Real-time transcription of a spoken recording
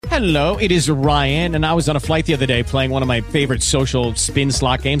Hello, it is Ryan, and I was on a flight the other day playing one of my favorite social spin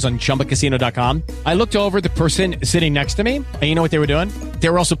slot games on ChumbaCasino.com. I looked over at the person sitting next to me, and you know what they were doing? They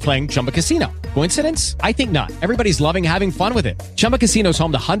were also playing Chumba Casino. Coincidence? I think not. Everybody's loving having fun with it. Chumba Casino is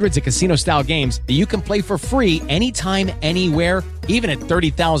home to hundreds of casino-style games that you can play for free anytime, anywhere, even at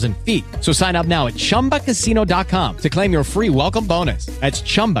 30,000 feet. So sign up now at ChumbaCasino.com to claim your free welcome bonus. That's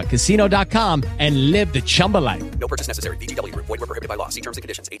ChumbaCasino.com and live the Chumba life. No purchase necessary. VGW. Void where prohibited by law. See terms and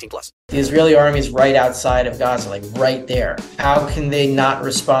conditions. 18+. The Israeli army is right outside of Gaza, like right there. How can they not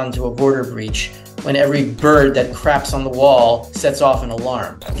respond to a border breach when every bird that craps on the wall sets off an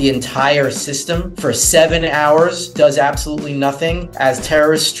alarm? The entire system for 7 hours does absolutely nothing as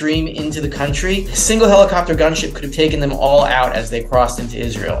terrorists stream into the country. A single helicopter gunship could have taken them all out as they crossed into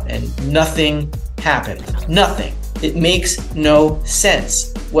Israel, and nothing happened. Nothing. It makes no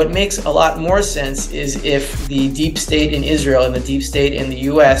sense. What makes a lot more sense is if the deep state in Israel and the deep state in the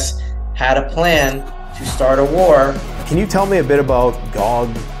US had a plan to start a war. Can you tell me a bit about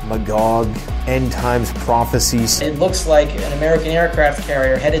Gog, Magog, end times prophecies? It looks like an American aircraft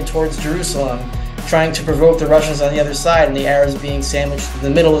carrier headed towards Jerusalem, trying to provoke the Russians on the other side, and the Arabs being sandwiched in the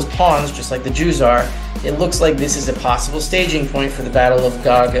middle as pawns, just like the Jews are. It looks like this is a possible staging point for the Battle of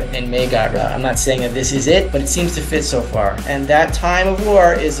Gog and Magog. I'm not saying that this is it, but it seems to fit so far. And that time of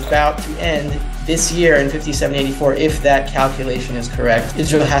war is about to end this year in 5784, if that calculation is correct.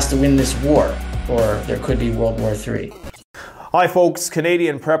 Israel has to win this war, or there could be World War III. Hi folks,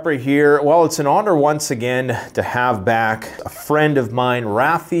 Canadian Prepper here. Well, it's an honor once again to have back a friend of mine,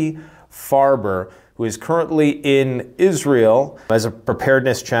 Rafi Farber, who is currently in Israel. As a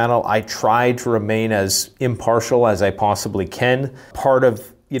preparedness channel, I try to remain as impartial as I possibly can. Part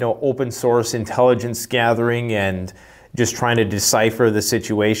of, open source intelligence gathering and just trying to decipher the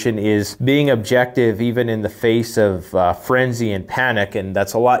situation is being objective even in the face of frenzy and panic. And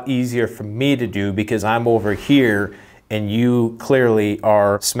that's a lot easier for me to do because I'm over here and you clearly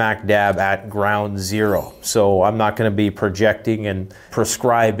are smack dab at ground zero. So I'm not going to be projecting and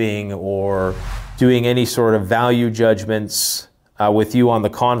prescribing or doing any sort of value judgments with you on the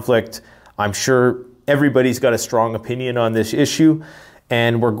conflict. I'm sure everybody's got a strong opinion on this issue,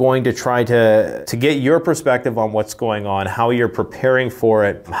 and we're going to try to get your perspective on what's going on, how you're preparing for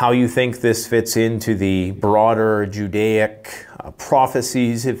it, how you think this fits into the broader Judaic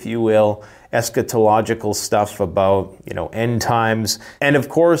prophecies, if you will, eschatological stuff about, end times. And of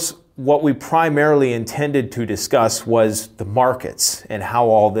course, what we primarily intended to discuss was the markets and how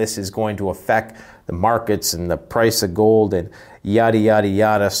all this is going to affect the markets and the price of gold and yada, yada,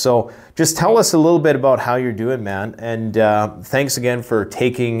 yada. So just tell us a little bit about how you're doing, man. And thanks again for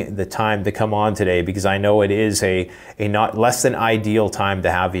taking the time to come on today, because I know it is a not less than ideal time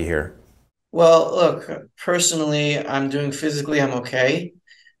to have you here. Well, look, personally, I'm doing physically, I'm okay.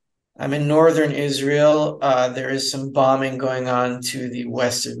 I'm in northern Israel. There is some bombing going on to the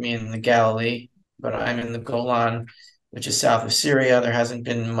west of me in the Galilee, but I'm in the Golan, which is south of Syria. There hasn't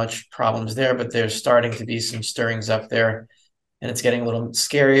been much problems there, but there's starting to be some stirrings up there, and it's getting a little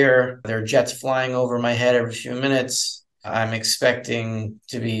scarier. There are jets flying over my head every few minutes. I'm expecting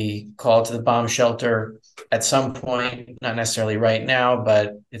to be called to the bomb shelter at some point, not necessarily right now,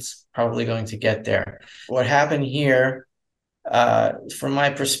 but it's probably going to get there. What happened here, from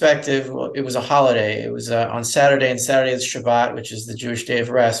my perspective, it was a holiday. It was on Saturday, and Saturday is Shabbat, which is the Jewish day of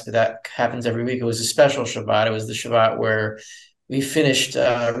rest, but that happens every week. It was a special Shabbat. It was the Shabbat where we finished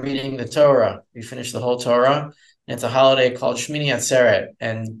reading the Torah. We finished the whole Torah, and it's a holiday called Shmini Atzeret.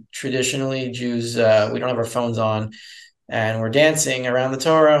 And traditionally, Jews, we don't have our phones on, and we're dancing around the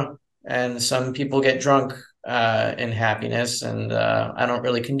Torah, and some people get drunk in happiness, and I don't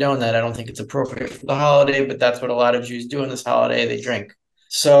really condone that. I don't think it's appropriate for the holiday, but that's what a lot of Jews do on this holiday. They drink.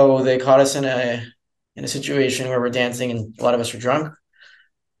 So they caught us in a situation where we're dancing, and a lot of us were drunk,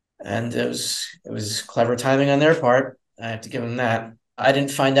 and it was clever timing on their part. I have to give them that. I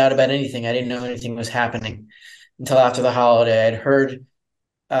didn't find out about anything. I didn't know anything was happening until after the holiday. I'd heard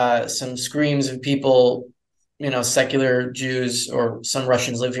some screams of people, secular Jews, or some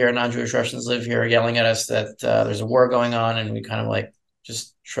Russians live here, non-Jewish Russians live here, yelling at us that there's a war going on, and we kind of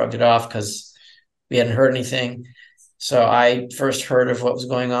just shrugged it off because we hadn't heard anything. So I first heard of what was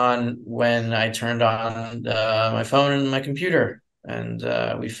going on when I turned on my phone and my computer,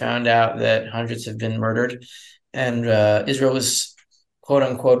 and we found out that hundreds have been murdered, and Israel was, quote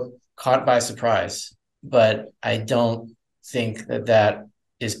unquote, caught by surprise. But I don't think that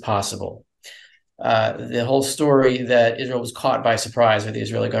is possible. The whole story that Israel was caught by surprise, or the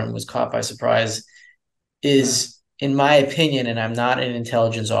Israeli government was caught by surprise, is, in my opinion, and I'm not an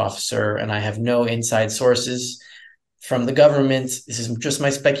intelligence officer and I have no inside sources, from the government. This is just my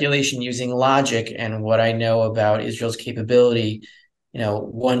speculation using logic and what I know about Israel's capability,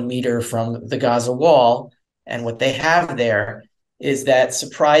 1 meter from the Gaza wall. And what they have there is that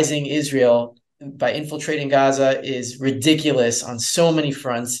surprising Israel by infiltrating Gaza is ridiculous on so many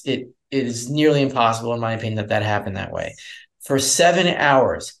fronts. It is nearly impossible, in my opinion, that happened that way. For 7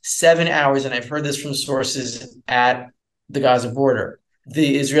 hours, and I've heard this from sources at the Gaza border,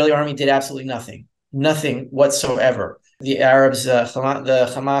 the Israeli army did absolutely nothing whatsoever. The Arabs, the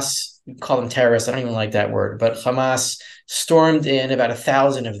Hamas, we call them terrorists. I don't even like that word, but Hamas stormed in, about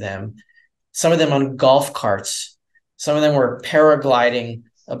 1,000 of them, some of them on golf carts. Some of them were paragliding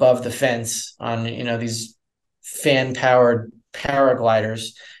above the fence on, these fan-powered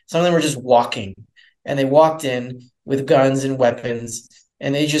paragliders. Some of them were just walking, and they walked in with guns and weapons,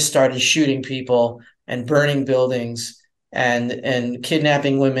 and they just started shooting people and burning buildings and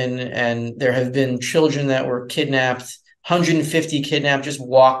kidnapping women. And there have been children that were kidnapped, 150 kidnapped, just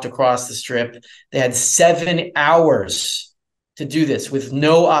walked across the strip. They had 7 hours to do this with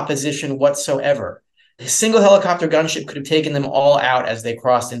no opposition whatsoever. A single helicopter gunship could have taken them all out as they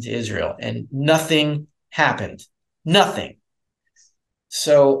crossed into Israel, and nothing happened. Nothing.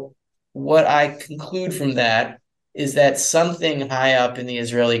 So what I conclude from that is that something high up in the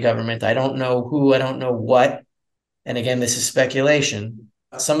Israeli government, I don't know who, I don't know what, and again, this is speculation,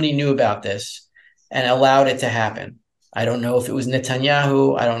 somebody knew about this and allowed it to happen. I don't know if it was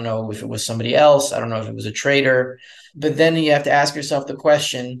Netanyahu. I don't know if it was somebody else. I don't know if it was a traitor. But then you have to ask yourself the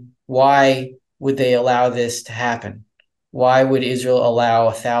question, why would they allow this to happen? Why would Israel allow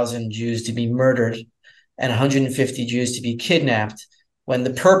 1,000 Jews to be murdered and 150 Jews to be kidnapped when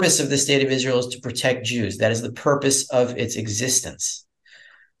the purpose of the state of Israel is to protect Jews? That is the purpose of its existence.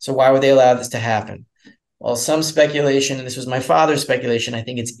 So why would they allow this to happen? Well, some speculation, and this was my father's speculation, I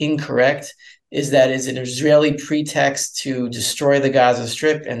think it's incorrect, is that is an Israeli pretext to destroy the Gaza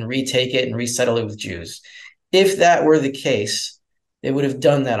Strip and retake it and resettle it with Jews. If that were the case, they would have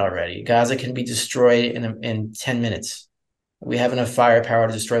done that already. Gaza can be destroyed in 10 minutes. We have enough firepower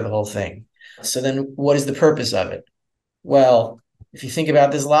to destroy the whole thing. So then what is the purpose of it? Well, if you think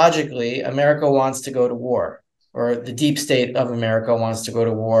about this logically, America wants to go to war, or the deep state of America wants to go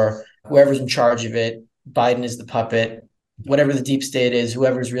to war. Whoever's in charge of it, Biden is the puppet, whatever the deep state is,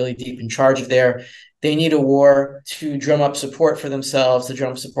 whoever's really deep in charge of there, they need a war to drum up support for themselves, to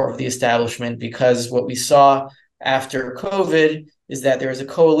drum up support for the establishment, because what we saw after COVID is that there is a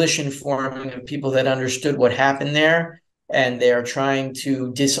coalition forming of people that understood what happened there, and they are trying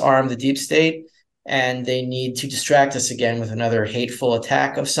to disarm the deep state, and they need to distract us again with another hateful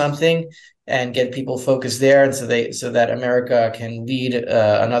attack of something and get people focused there, and so that America can lead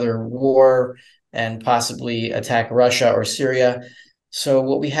another war and possibly attack Russia or Syria. So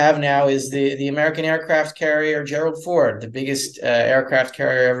what we have now is the American aircraft carrier Gerald Ford, the biggest aircraft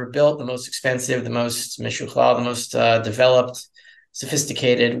carrier ever built, the most expensive, the most meshuchal, the most developed,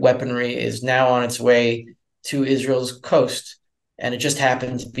 sophisticated weaponry, is now on its way to Israel's coast. And it just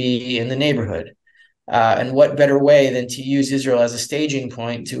happened to be in the neighborhood. And what better way than to use Israel as a staging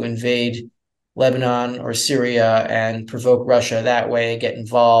point to invade Lebanon or Syria and provoke Russia that way, get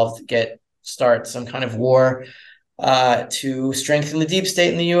involved, start some kind of war to strengthen the deep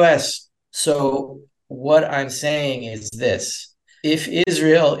state in the US. So what I'm saying is this: if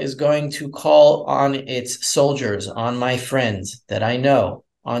Israel is going to call on its soldiers, on my friends that I know,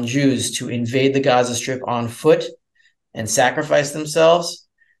 on Jews to invade the Gaza Strip on foot and sacrifice themselves,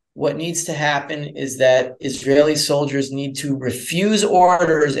 what needs to happen is that Israeli soldiers need to refuse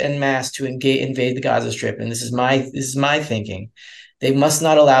orders en masse to invade the Gaza Strip. And this is my thinking. They must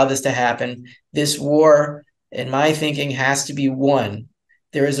not allow this to happen. This war, in my thinking, has to be won.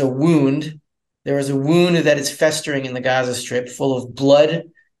 There is a wound. There is a wound that is festering in the Gaza Strip, full of blood.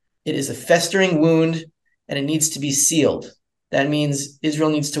 It is a festering wound, and it needs to be sealed. That means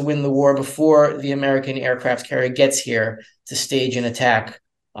Israel needs to win the war before the American aircraft carrier gets here to stage an attack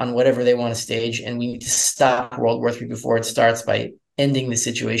on whatever they want to stage. And we need to stop World War III before it starts by ending the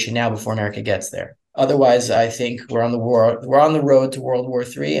situation now before America gets there. Otherwise, I think we're on the road to World War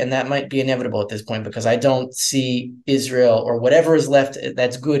III, and that might be inevitable at this point, because I don't see Israel or whatever is left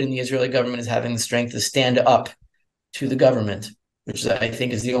that's good in the Israeli government as having the strength to stand up to the government, which I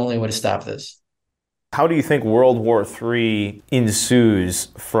think is the only way to stop this. How do you think World War III ensues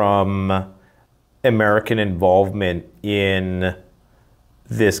from American involvement in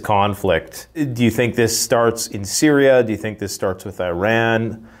this conflict? Do you think this starts in Syria? Do you think this starts with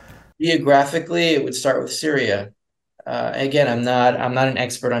Iran? Geographically, it would start with Syria. Again, I'm not an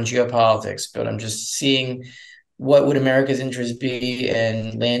expert on geopolitics, but I'm just seeing what would America's interest be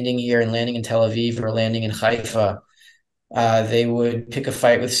in landing here and landing in Tel Aviv or landing in Haifa. They would pick a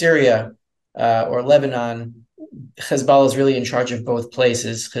fight with Syria or Lebanon. Hezbollah is really in charge of both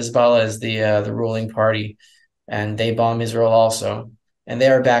places. Hezbollah is the ruling party, and they bomb Israel also, and they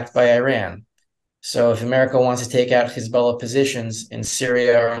are backed by Iran. So if America wants to take out Hezbollah positions in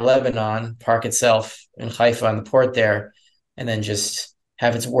Syria or Lebanon, park itself in Haifa on the port there, and then just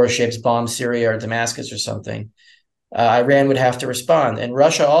have its warships bomb Syria or Damascus or something, Iran would have to respond. And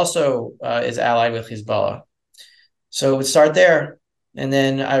Russia also is allied with Hezbollah. So it would start there. And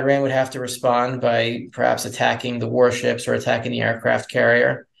then Iran would have to respond by perhaps attacking the warships or attacking the aircraft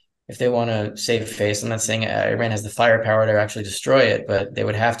carrier if they want to save face. I'm not saying Iran has the firepower to actually destroy it, but they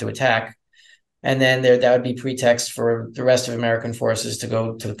would have to attack. And then that would be pretext for the rest of American forces to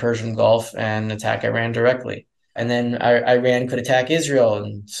go to the Persian Gulf and attack Iran directly. And then Iran could attack Israel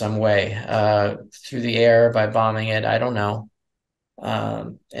in some way through the air by bombing it. I don't know.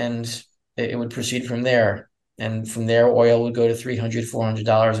 And it would proceed from there. And from there, oil would go to $300,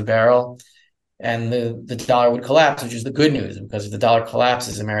 $400 a barrel. And the dollar would collapse, which is the good news, because if the dollar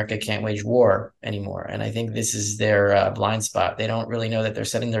collapses, America can't wage war anymore. And I think this is their blind spot. They don't really know that they're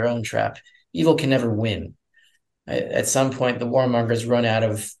setting their own trap. Evil can never win. At some point, the warmongers run out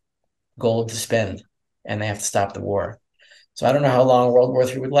of gold to spend, and they have to stop the war. So I don't know how long World War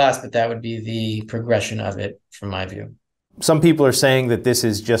III would last, but that would be the progression of it, from my view. Some people are saying that this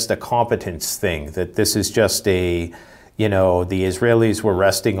is just a competence thing, that this is just the Israelis were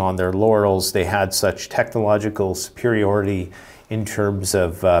resting on their laurels. They had such technological superiority in terms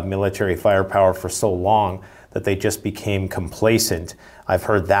of military firepower for so long that they just became complacent. I've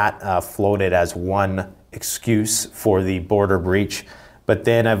heard that floated as one excuse for the border breach. But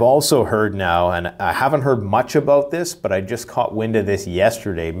then I've also heard now, and I haven't heard much about this, but I just caught wind of this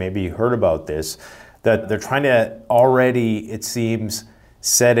yesterday, maybe you heard about this, that they're trying to already, it seems,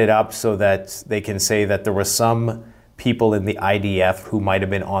 set it up so that they can say that there were some people in the IDF who might have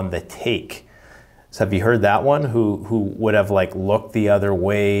been on the take. So have you heard that one? Who would have looked the other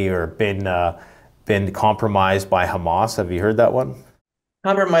way or been compromised by Hamas? Have you heard that one?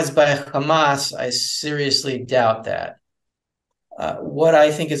 Compromised by Hamas, I seriously doubt that. What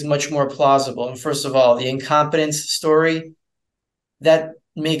I think is much more plausible, and first of all, the incompetence story, that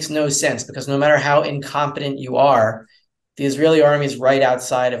makes no sense, because no matter how incompetent you are, the Israeli army is right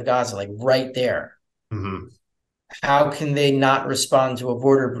outside of Gaza, right there. Mm-hmm. How can they not respond to a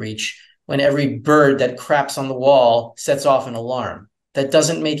border breach when every bird that craps on the wall sets off an alarm? That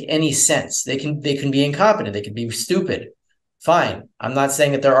doesn't make any sense. They can be incompetent. They can be stupid. Fine. I'm not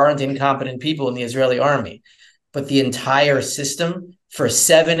saying that there aren't incompetent people in the Israeli army, but the entire system for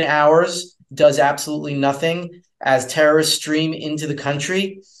 7 hours does absolutely nothing as terrorists stream into the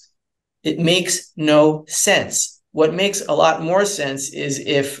country. It makes no sense. What makes a lot more sense is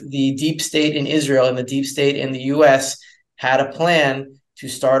if the deep state in Israel and the deep state in the US had a plan to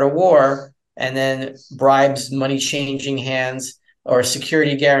start a war, and then bribes, money changing hands, or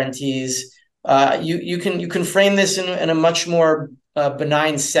security guarantees. You can frame this in a much more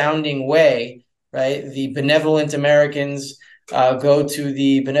benign sounding way, right? The benevolent Americans go to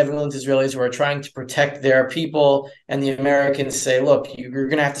the benevolent Israelis who are trying to protect their people, and the Americans say, look, you're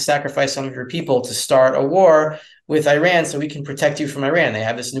going to have to sacrifice some of your people to start a war with Iran so we can protect you from Iran. They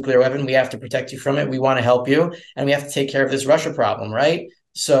have this nuclear weapon. We have to protect you from it. We want to help you, and we have to take care of this Russia problem, right?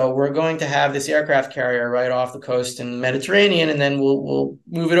 So we're going to have this aircraft carrier right off the coast in the Mediterranean, and then we'll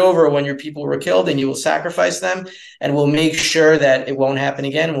move it over when your people were killed, and you will sacrifice them, and we'll make sure that it won't happen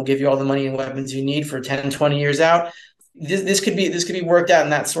again, and we'll give you all the money and weapons you need for 10, 20 years out. This could be worked out in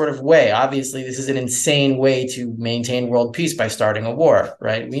that sort of way. Obviously, this is an insane way to maintain world peace by starting a war,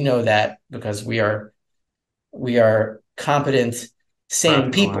 right? We know that because we are competent,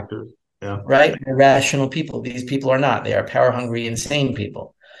 sane people. Yeah. Right? They're rational people. These people are not. They are power-hungry, insane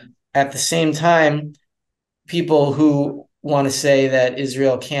people. At the same time, people who want to say that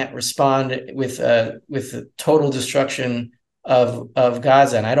Israel can't respond with the total destruction of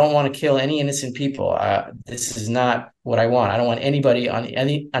Gaza, and I don't want to kill any innocent people. This is not what I want. I don't want anybody on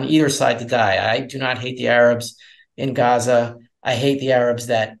either side to die. I do not hate the Arabs in Gaza. I hate the Arabs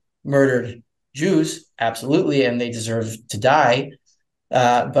that murdered Jews, absolutely, and they deserve to die.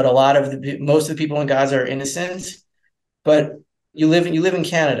 But most of the people in Gaza are innocent. But you live in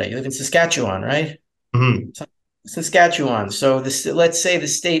Canada. You live in Saskatchewan, right? Mm-hmm. Saskatchewan. So let's say the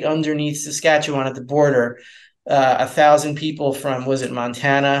state underneath Saskatchewan at the border, 1,000 people from, was it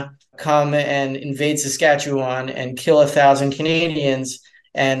Montana, come and invade Saskatchewan and kill 1,000 Canadians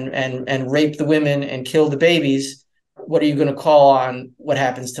and rape the women and kill the babies. what are you going to call on what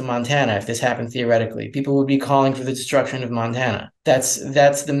happens to Montana if this happened theoretically? People would be calling for the destruction of Montana. That's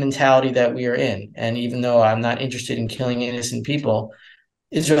the mentality that we are in. And even though I'm not interested in killing innocent people,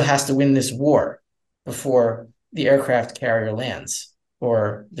 Israel has to win this war before the aircraft carrier lands,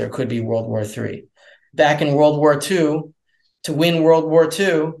 or there could be World War III. Back in World War II, to win World War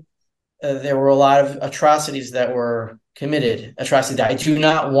II, there were a lot of atrocities that were committed, atrocities that I do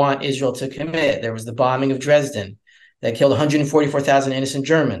not want Israel to commit. There was the bombing of Dresden that killed 144,000 innocent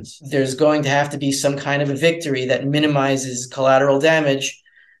Germans. There's going to have to be some kind of a victory that minimizes collateral damage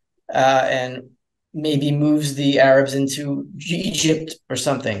and maybe moves the Arabs into Egypt or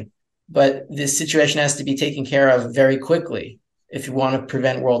something. But this situation has to be taken care of very quickly if you want to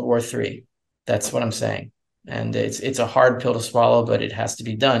prevent World War III. That's what I'm saying. And it's a hard pill to swallow, but it has to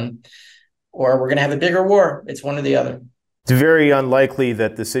be done, or we're going to have a bigger war. It's one or the other. It's very unlikely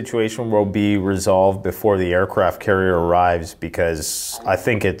that the situation will be resolved before the aircraft carrier arrives, because I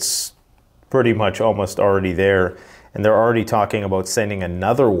think it's pretty much almost already there. And they're already talking about sending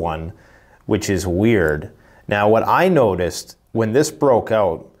another one, which is weird. Now, what I noticed when this broke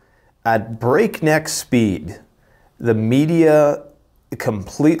out, at breakneck speed, the media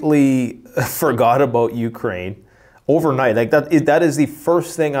completely forgot about Ukraine overnight. Like that is the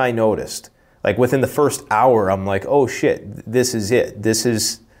first thing I noticed. Like within the first hour, I'm like, oh shit, this is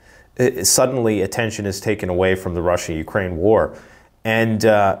it. Suddenly attention is taken away from the Russia-Ukraine war. And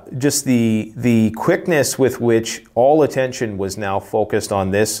just the quickness with which all attention was now focused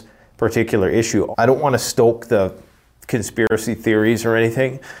on this particular issue. I don't want to stoke the conspiracy theories or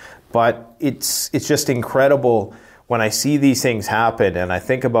anything, but it's just incredible when I see these things happen, and I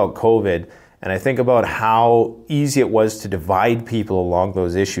think about COVID, and I think about how easy it was to divide people along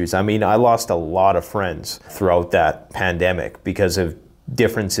those issues. I mean, I lost a lot of friends throughout that pandemic because of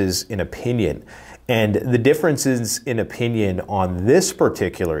differences in opinion. And the differences in opinion on this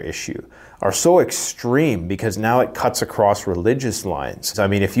particular issue are so extreme because now it cuts across religious lines. I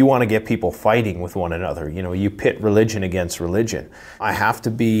mean, if you want to get people fighting with one another, you pit religion against religion. I have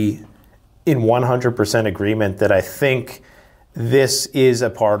to be in 100% agreement that I think this is a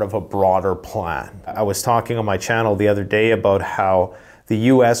part of a broader plan. I was talking on my channel the other day about how the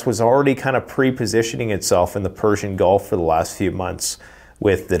U.S. was already kind of pre-positioning itself in the Persian Gulf for the last few months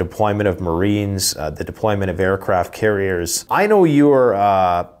with the deployment of Marines, the deployment of aircraft carriers. I know you're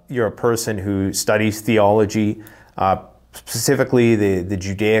a person who studies theology, specifically the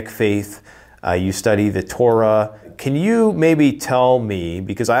Judaic faith. You study the Torah. Can you maybe tell me,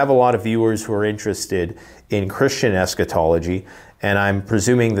 because I have a lot of viewers who are interested in Christian eschatology, and I'm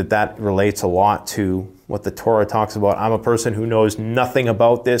presuming that relates a lot to what the Torah talks about. I'm a person who knows nothing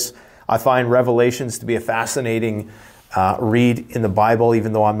about this. I find Revelations to be a fascinating read in the Bible,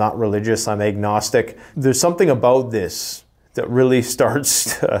 even though I'm not religious, I'm agnostic. There's something about this that really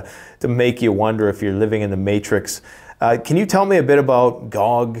starts to make you wonder if you're living in the Matrix. Can you tell me a bit about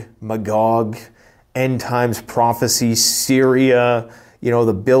Gog, Magog, end times prophecy, Syria,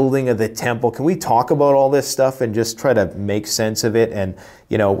 the building of the temple? Can we talk about all this stuff and just try to make sense of it? And,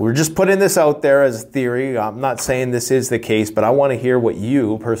 we're just putting this out there as a theory. I'm not saying this is the case, but I want to hear what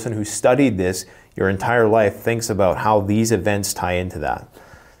you, a person who studied this your entire life, thinks about how these events tie into that.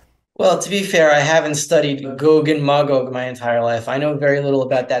 Well, to be fair, I haven't studied Gog and Magog my entire life. I know very little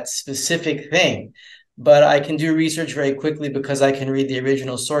about that specific thing, but I can do research very quickly because I can read the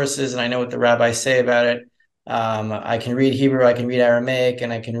original sources and I know what the rabbis say about it. I can read Hebrew, I can read Aramaic,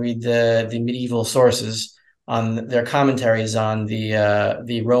 and I can read the medieval sources on their commentaries on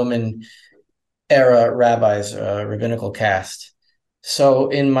the Roman era rabbis, rabbinical caste. So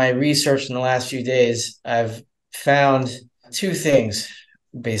in my research in the last few days, I've found two things,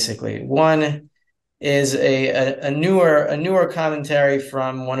 basically. One is a newer commentary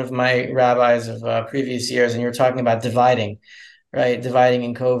from one of my rabbis of previous years, and you're talking about dividing, right? Dividing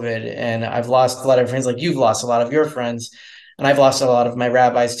in COVID. And I've lost a lot of friends, like you've lost a lot of your friends. And I've lost a lot of my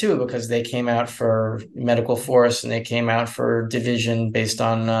rabbis too, because they came out for medical force and they came out for division based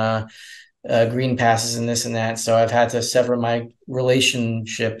on green passes and this and that. So I've had to sever my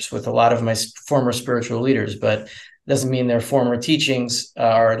relationships with a lot of my former spiritual leaders, but it doesn't mean their former teachings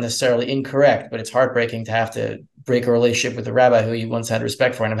are necessarily incorrect, but it's heartbreaking to have to break a relationship with a rabbi who you once had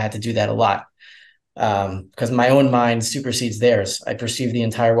respect for. And I've had to do that a lot because my own mind supersedes theirs. I perceive the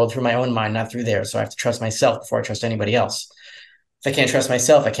entire world through my own mind, not through theirs. So I have to trust myself before I trust anybody else. If I can't trust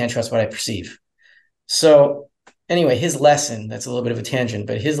myself, I can't trust what I perceive. So anyway, his lesson, that's a little bit of a tangent,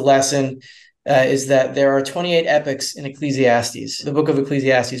 but his lesson is that there are 28 epics in Ecclesiastes, the book of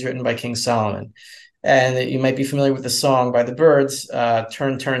Ecclesiastes written by King Solomon. And you might be familiar with the song by the Birds,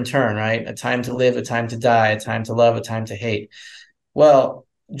 Turn, Turn, Turn, right? A time to live, a time to die, a time to love, a time to hate. Well,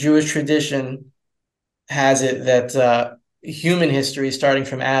 Jewish tradition has it that human history, starting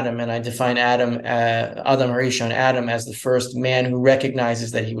from Adam, and I define Adam Harishon, Adam, as the first man who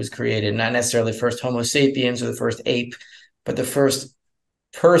recognizes that he was created, not necessarily the first Homo sapiens or the first ape, but the first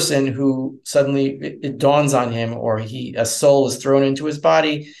person who suddenly it dawns on him, or a soul is thrown into his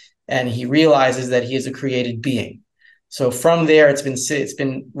body, and he realizes that he is a created being. So from there, it's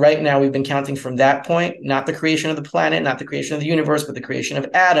been right now we've been counting from that point, not the creation of the planet, not the creation of the universe, but the creation of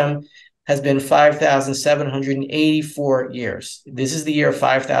Adam has been 5,784 years. This is the year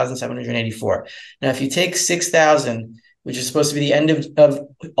 5,784. Now, if you take 6,000, which is supposed to be the end of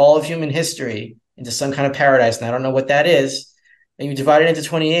all of human history, into some kind of paradise, and I don't know what that is, and you divide it into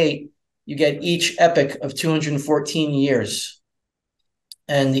 28, you get each epoch of 214 years.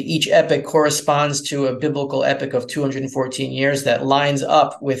 And each epoch corresponds to a biblical epoch of 214 years that lines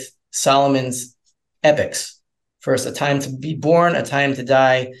up with Solomon's epochs. First, a time to be born, a time to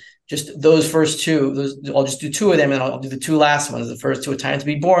die. Just those first two, I'll just do two of them, and I'll do the two last ones. The first two, a time to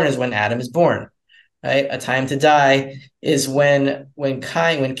be born, is when Adam is born, right? A time to die is when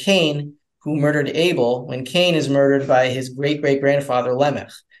Cain, who murdered Abel, when Cain is murdered by his great-great-grandfather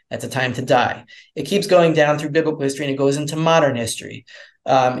Lamech. That's a time to die. It keeps going down through biblical history, and it goes into modern history.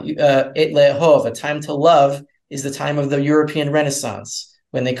 Et lehov, a time to love, is the time of the European Renaissance,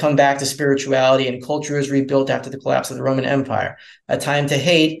 when they come back to spirituality and culture is rebuilt after the collapse of the Roman Empire. A time to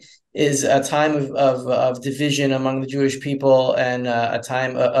hate is a time of division among the Jewish people, and a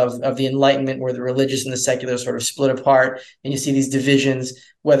time of the Enlightenment, where the religious and the secular sort of split apart, and you see these divisions,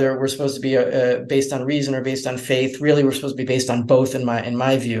 whether we're supposed to be based on reason or based on faith. Really, we're supposed to be based on both. In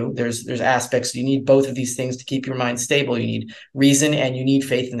my view, there's aspects, you need both of these things to keep your mind stable. You need reason and you need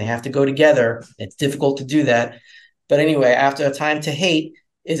faith, and they have to go together. It's difficult to do that, but anyway, after a time to hate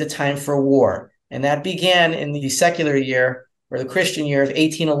is a time for war, and that began in the secular year, or the Christian year, of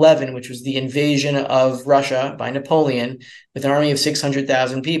 1811, which was the invasion of Russia by Napoleon with an army of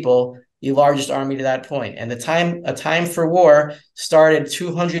 600,000 people, the largest army to that point. And a time for war started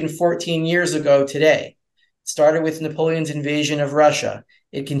 214 years ago today. It started with Napoleon's invasion of Russia.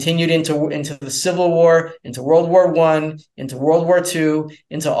 It continued into the Civil War, into World War I, into World War II,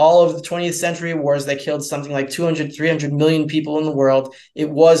 into all of the 20th century wars that killed something like 200, 300 million people in the world. It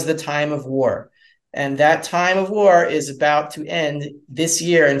was the time of war. And that time of war is about to end this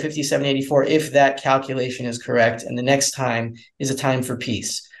year in 5784, if that calculation is correct. And the next time is a time for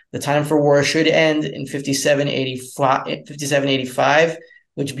peace. The time for war should end in 5785,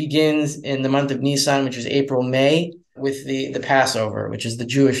 which begins in the month of Nisan, which is April, May, with the Passover, which is the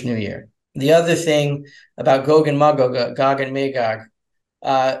Jewish New Year. The other thing about Gog and Magog, Gog and Magog,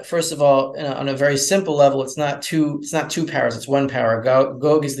 first of all, on a very simple level, it's not two powers, it's one power.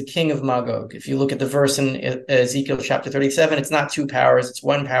 Gog is the king of Magog. If you look at the verse in Ezekiel chapter 37, it's not two powers, it's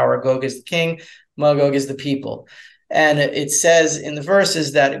one power. Gog is the king, Magog is the people. And it says in the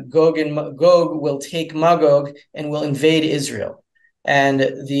verses that Gog will take Magog and will invade Israel. And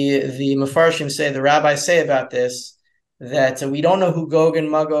the Mefarshim say, the rabbis say about this, that we don't know who Gog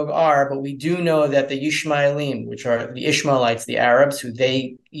and Magog are, but we do know that the Yishmaelim, which are the Ishmaelites, the Arabs, who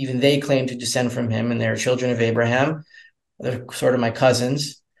they claim to descend from him, and they're children of Abraham, they're sort of my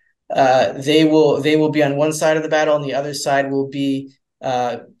cousins. They will be on one side of the battle, and the other side will be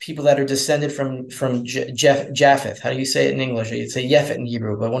people that are descended from Japheth. How do you say it in English? You'd say Yephet in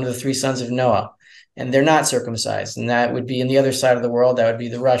Hebrew, but one of the three sons of Noah. And they're not circumcised. And that would be in the other side of the world. That would be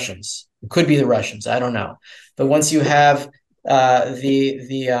the Russians. It could be the Russians. I don't know. But once you have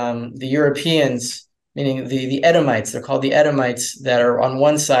the Europeans, meaning the Edomites, they're called the Edomites, that are on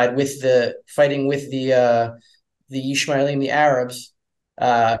one side fighting with the Yishmaelim, the Arabs,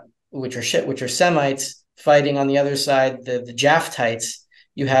 which are Semites, fighting on the other side, the Japhethites.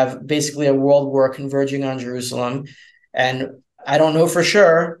 You have basically a world war converging on Jerusalem. And I don't know for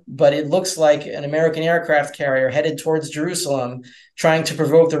sure, but it looks like an American aircraft carrier headed towards Jerusalem, trying to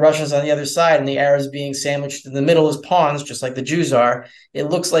provoke the Russians on the other side, and the Arabs being sandwiched in the middle as pawns, just like the Jews are. It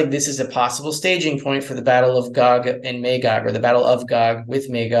looks like this is a possible staging point for the Battle of Gog and Magog, or the Battle of Gog with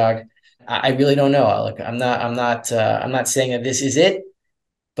Magog. I really don't know. I'm not saying that this is it,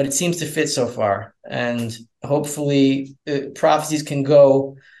 but it seems to fit so far, and hopefully prophecies can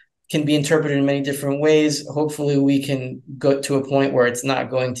be interpreted in many different ways. Hopefully we can go to a point where it's not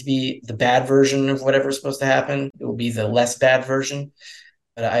going to be the bad version of whatever's supposed to happen. It will be the less bad version.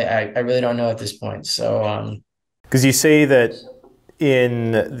 But I really don't know at this point. So, because you say that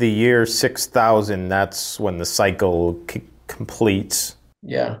in the year 6000, that's when the cycle completes.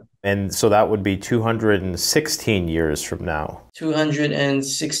 Yeah. And so that would be 216 years from now.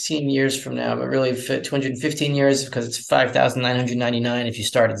 216 years from now, but really 215 years because it's 5,999 if you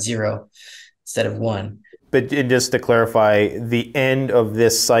start at zero instead of one. But just to clarify, the end of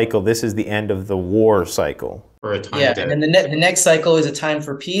this cycle, this is the end of the war cycle. Or a time Yeah, and then the next cycle is a time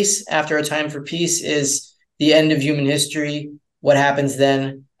for peace. After a time for peace is the end of human history. What happens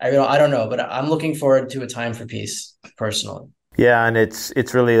then? I don't know, but I'm looking forward to a time for peace personally. Yeah, and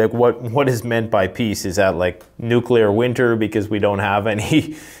it's really like what is meant by peace? Is that like nuclear winter because we don't have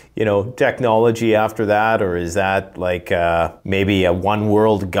any, technology after that, or is that like maybe a one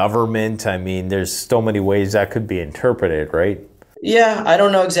world government? I mean, there's so many ways that could be interpreted, right? Yeah, I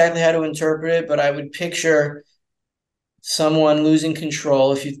don't know exactly how to interpret it, but I would picture someone losing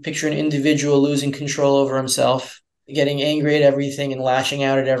control. If you picture an individual losing control over himself, getting angry at everything and lashing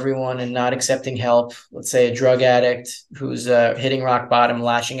out at everyone and not accepting help. Let's say a drug addict who's hitting rock bottom,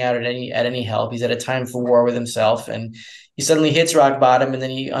 lashing out at any help. He's at a time for war with himself, and he suddenly hits rock bottom, and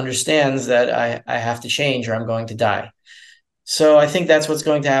then he understands that I have to change or I'm going to die. So I think that's what's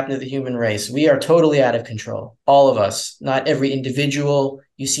going to happen to the human race. We are totally out of control, all of us. Not every individual.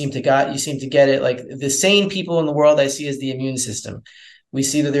 You seem to get it. Like the sane people in the world I see as the immune system. We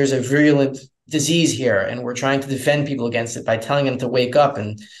see that there's a virulent disease here, and we're trying to defend people against it by telling them to wake up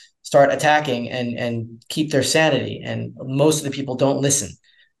and start attacking and keep their sanity. And most of the people don't listen,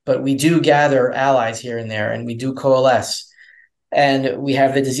 but we do gather allies here and there, and we do coalesce. And we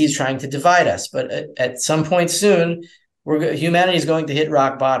have the disease trying to divide us. But at some point soon, humanity is going to hit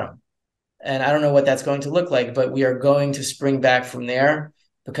rock bottom. And I don't know what that's going to look like, but we are going to spring back from there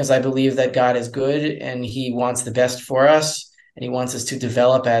because I believe that God is good and he wants the best for us. And he wants us to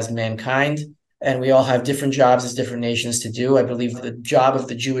develop as mankind. And we all have different jobs as different nations to do. I believe the job of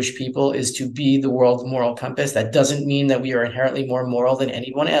the Jewish people is to be the world's moral compass. That doesn't mean that we are inherently more moral than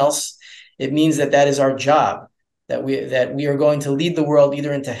anyone else. It means that is our job, that we are going to lead the world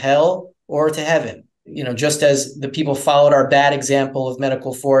either into hell or to heaven. Just as the people followed our bad example of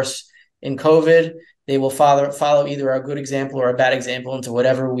medical force in COVID, they will follow either our good example or a bad example into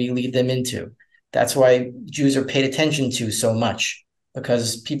whatever we lead them into. That's why Jews are paid attention to so much,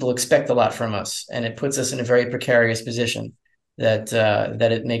 because people expect a lot from us, and it puts us in a very precarious position that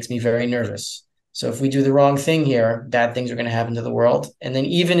it makes me very nervous. So if we do the wrong thing here, bad things are going to happen to the world. And then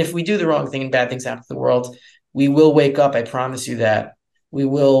even if we do the wrong thing and bad things happen to the world, we will wake up. I promise you that. We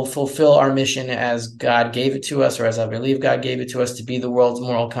will fulfill our mission as God gave it to us, or as I believe God gave it to us, to be the world's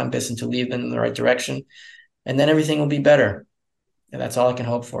moral compass and to lead them in the right direction. And then everything will be better. And that's all I can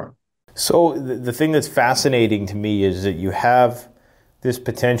hope for. So the thing that's fascinating to me is that you have this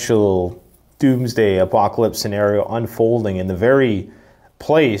potential doomsday apocalypse scenario unfolding in the very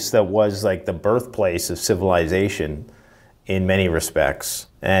place that was like the birthplace of civilization in many respects.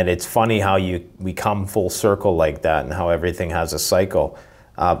 And it's funny how we come full circle like that and how everything has a cycle.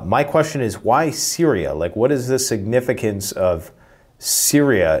 My question is, why Syria? Like, what is the significance of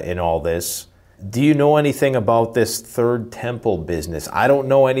Syria in all this? Do you know anything about this third temple business? I don't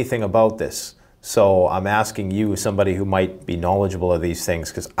know anything about this. So I'm asking you, somebody who might be knowledgeable of these things,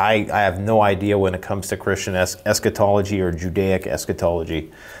 because I have no idea when it comes to Christian eschatology or Judaic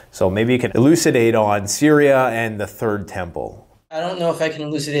eschatology. So maybe you can elucidate on Syria and the third temple. I don't know if I can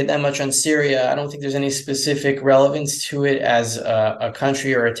elucidate that much on Syria. I don't think there's any specific relevance to it as a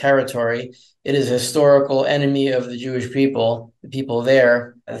country or a territory. It is a historical enemy of the Jewish people, the people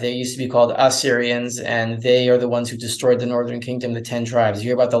there. They used to be called Assyrians, and they are the ones who destroyed the northern kingdom, the 10 tribes. You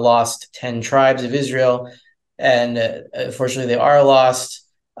hear about the lost 10 tribes of Israel, and unfortunately they are lost.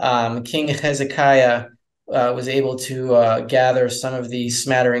 King Hezekiah was able to gather some of the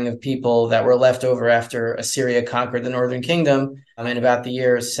smattering of people that were left over after Assyria conquered the northern kingdom in about the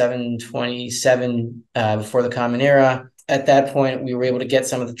year 727 before the Common Era. At that point, we were able to get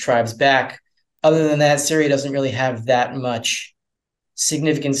some of the tribes back. Other than that, Syria doesn't really have that much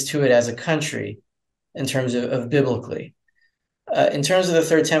significance to it as a country in terms of biblically. In terms of the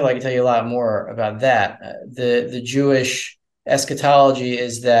third temple, I can tell you a lot more about that. The Jewish eschatology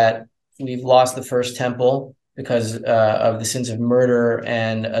is that we've lost the first temple because of the sins of murder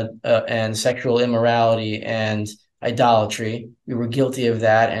and sexual immorality and idolatry. We were guilty of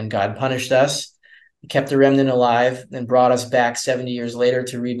that, and God punished us. He kept the remnant alive, then brought us back 70 years later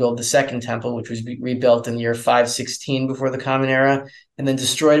to rebuild the second temple, which was rebuilt in the year 516 before the Common Era, and then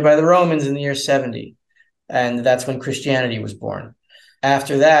destroyed by the Romans in the year 70. And that's when Christianity was born.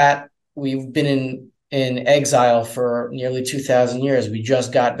 After that, we've been in exile for nearly 2,000 years. We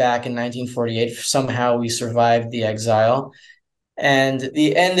just got back in 1948. Somehow we survived the exile. And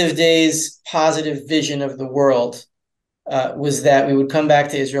the end of days positive vision of the world was that we would come back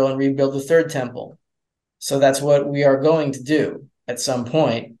to Israel and rebuild the third temple. So that's what we are going to do at some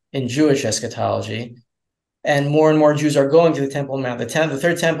point in Jewish eschatology. And more Jews are going to the Temple Mount. The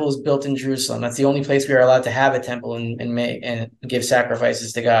third temple is built in Jerusalem. That's the only place we are allowed to have a temple and give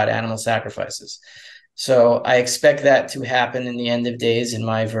sacrifices to God, animal sacrifices. So I expect that to happen in the end of days, in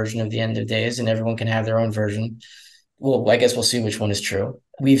my version of the end of days, and everyone can have their own version. Well, I guess we'll see which one is true.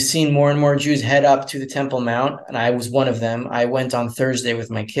 We've seen more and more Jews head up to the Temple Mount, and I was one of them. I went on Thursday with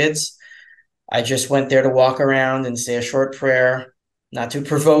my kids. I just went there to walk around and say a short prayer, not to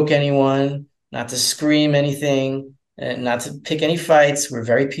provoke anyone, not to scream anything, and not to pick any fights. We're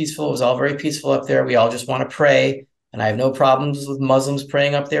very peaceful. It was all very peaceful up there. We all just want to pray. And I have no problems with Muslims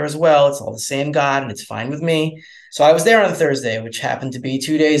praying up there as well. It's all the same God, and it's fine with me. So I was there on Thursday, which happened to be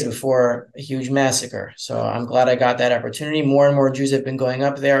 2 days before a huge massacre. So I'm glad I got that opportunity. More and more Jews have been going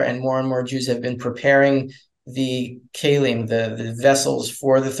up there, and more Jews have been preparing the kalim, the vessels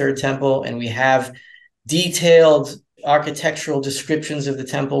for the third temple. And we have detailed architectural descriptions of the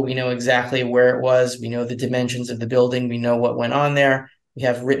temple. We know exactly where it was. We know the dimensions of the building. We know what went on there. We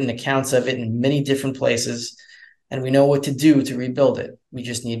have written accounts of it in many different places, and we know what to do to rebuild it. We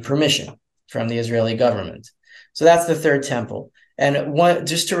just need permission from the Israeli government. So that's the third temple. And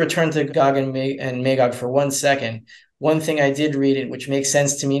just to return to Gog and Magog for 1 second, one thing I did read, which makes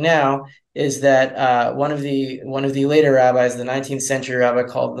sense to me now, is that one of the later rabbis, the 19th century rabbi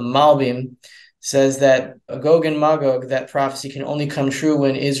called the Malbim, says that Gog and Magog, that prophecy can only come true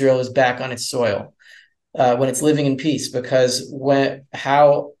when Israel is back on its soil, when it's living in peace. Because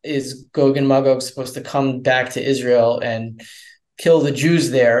how is Gog and Magog supposed to come back to Israel and kill the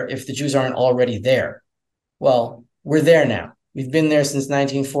Jews there if the Jews aren't already there? Well, we're there now. We've been there since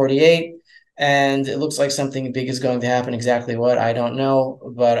 1948, and it looks like something big is going to happen. Exactly what, I don't know,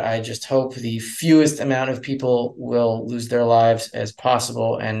 but I just hope the fewest amount of people will lose their lives as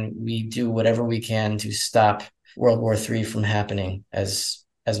possible, and we do whatever we can to stop World War III from happening as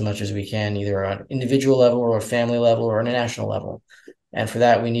much as we can, either on an individual level or a family level or on a national level. And for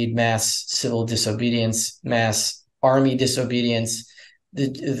that, we need mass civil disobedience, mass army disobedience.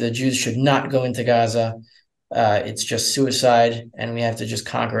 The Jews should not go into Gaza. It's just suicide, and we have to just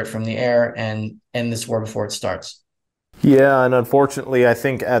conquer it from the air and end this war before it starts. Yeah, and unfortunately, I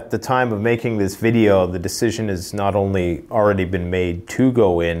think at the time of making this video, the decision has not only already been made to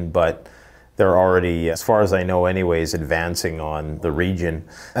go in, but they're already, as far as I know anyways, advancing on the region.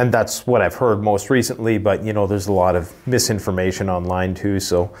 And that's what I've heard most recently, but there's a lot of misinformation online too.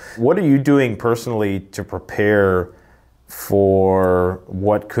 So what are you doing personally to prepare for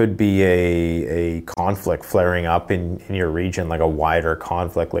what could be a conflict flaring up in your region, like a wider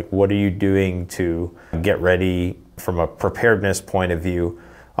conflict? Like, what are you doing to get ready from a preparedness point of view?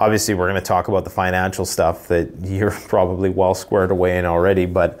 Obviously, we're going to talk about the financial stuff that you're probably well squared away in already,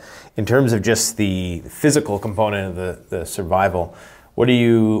 but in terms of just the physical component of the survival,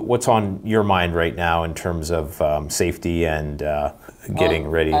 what's on your mind right now in terms of safety and getting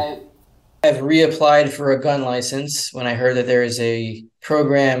ready? I've reapplied for a gun license when I heard that there is a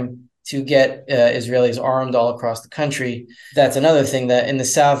program to get Israelis armed all across the country. That's another thing, that in the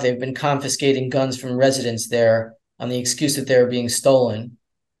South, they've been confiscating guns from residents there on the excuse that they're being stolen.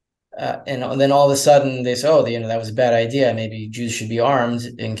 And then all of a sudden they say, that was a bad idea. Maybe Jews should be armed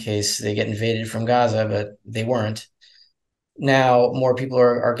in case they get invaded from Gaza, but they weren't. Now more people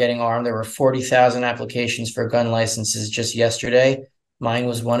are getting armed. There were 40,000 applications for gun licenses just yesterday. Mine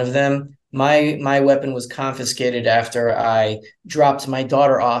was one of them. My weapon was confiscated after I dropped my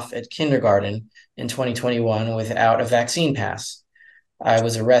daughter off at kindergarten in 2021 without a vaccine pass. I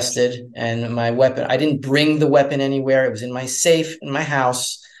was arrested, and my weapon, I didn't bring the weapon anywhere. It was in my safe in my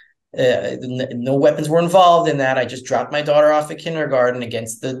house. No weapons were involved in that. I just dropped my daughter off at kindergarten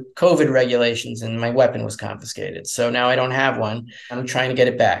against the COVID regulations, and my weapon was confiscated. So now I don't have one. I'm trying to get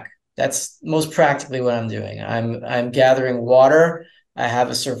it back. That's most practically what I'm doing. I'm gathering water. I have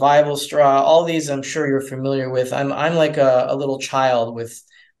a survival straw. All these I'm sure you're familiar with. I'm like a little child with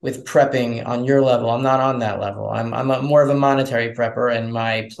prepping on your level. I'm not on that level. I'm more of a monetary prepper, and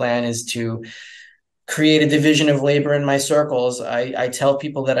my plan is to create a division of labor in my circles. I tell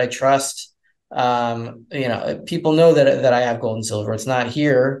people that I trust. People know that I have gold and silver. It's not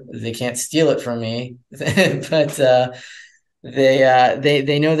here. They can't steal it from me, but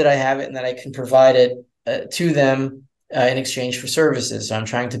they know that I have it and that I can provide it to them in exchange for services. So I'm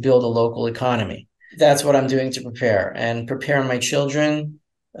trying to build a local economy. That's what I'm doing to prepare my children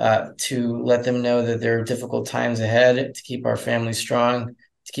to let them know that there are difficult times ahead, to keep our family strong,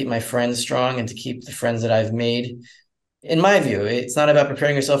 to keep my friends strong, and to keep the friends that I've made. In my view, it's not about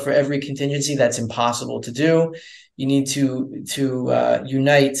preparing yourself for every contingency. That's impossible to do. You need to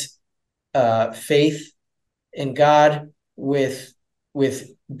unite faith in God with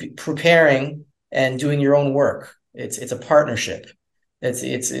preparing and doing your own work. It's a partnership.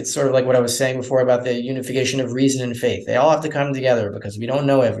 It's sort of like what I was saying before about the unification of reason and faith. They all have to come together because we don't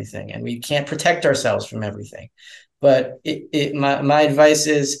know everything and we can't protect ourselves from everything. But my advice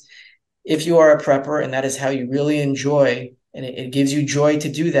is, if you are a prepper and that is how you really enjoy, and it gives you joy to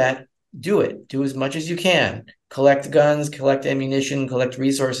do that, do it. Do as much as you can. Collect guns, collect ammunition, collect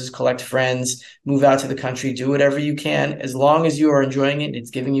resources, collect friends, move out to the country, do whatever you can. As long as you are enjoying it, it's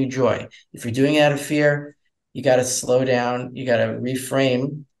giving you joy. If you're doing it out of fear, you got to slow down. You got to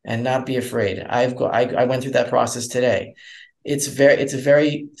reframe and not be afraid. I went through that process today. It's a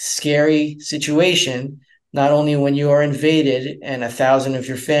very scary situation, not only when you are invaded and 1,000 of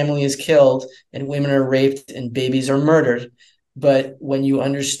your family is killed and women are raped and babies are murdered, but when you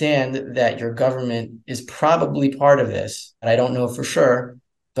understand that your government is probably part of this, and I don't know for sure,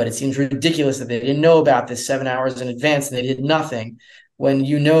 but it seems ridiculous that they didn't know about this 7 hours in advance and they did nothing. When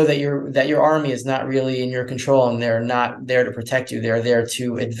you know that your army is not really in your control and they're not there to protect you, they're there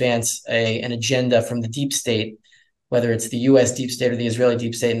to advance an agenda from the deep state, whether it's the US deep state or the Israeli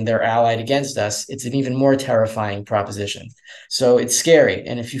deep state, and they're allied against us, it's an even more terrifying proposition. So it's scary.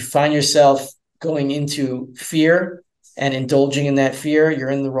 And if you find yourself going into fear and indulging in that fear, you're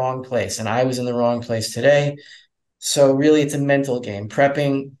in the wrong place. And I was in the wrong place today. So really, it's a mental game.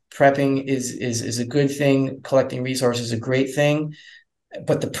 Prepping is a good thing. Collecting resources is a great thing.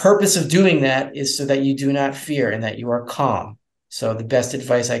 But the purpose of doing that is so that you do not fear and that you are calm. So the best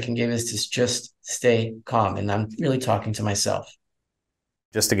advice I can give is to just stay calm. And I'm really talking to myself.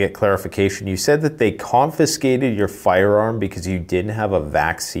 Just to get clarification, you said that they confiscated your firearm because you didn't have a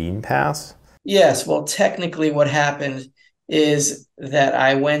vaccine pass? Yes. Well, technically what happened is that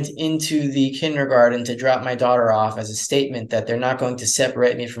I went into the kindergarten to drop my daughter off as a statement that they're not going to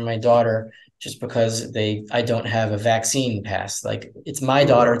separate me from my daughter just because I don't have a vaccine pass. Like, it's my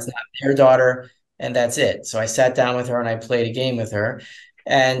daughter, it's not their daughter, and that's it. So I sat down with her and I played a game with her.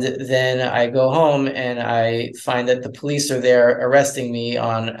 And then I go home and I find that the police are there arresting me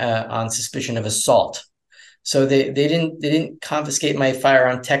on suspicion of assault. So they didn't confiscate my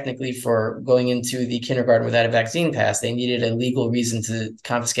firearm technically for going into the kindergarten without a vaccine pass. They needed a legal reason to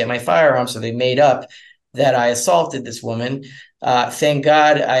confiscate my firearm, so they made up that I assaulted this woman. Thank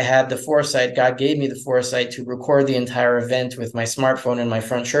God I had the foresight. God gave me the foresight to record the entire event with my smartphone in my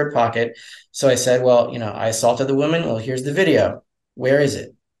front shirt pocket. So I said, well, I assaulted the woman. Well, here's the video. Where is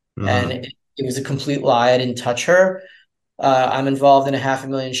it? Mm-hmm. And it was a complete lie. I didn't touch her. I'm involved in a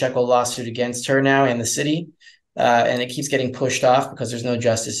 $500,000 lawsuit against her now and the city. And it keeps getting pushed off because there's no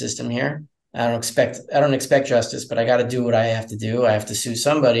justice system here. I don't expect justice, but I got to do what I have to do. I have to sue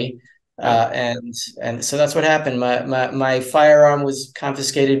somebody. And so that's what happened. My firearm was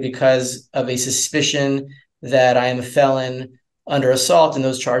confiscated because of a suspicion that I am a felon under assault, and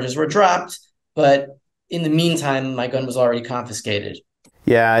those charges were dropped. But in the meantime, my gun was already confiscated.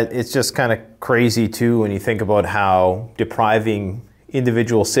 Yeah, it's just kind of crazy too when you think about how depriving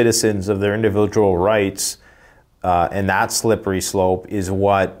individual citizens of their individual rights and that slippery slope is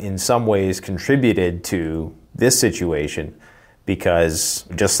what in some ways contributed to this situation. Because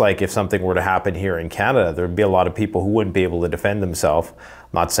just like if something were to happen here in Canada, there'd be a lot of people who wouldn't be able to defend themselves. I'm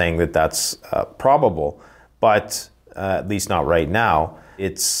not saying that that's probable, but at least not right now.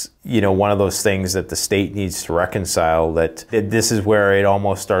 It's, one of those things that the state needs to reconcile, that this is where it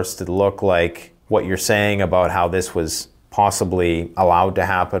almost starts to look like what you're saying about how this was possibly allowed to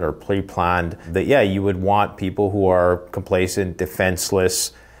happen or pre-planned. That, yeah, you would want people who are complacent,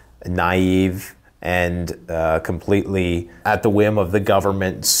 defenseless, naive, and completely at the whim of the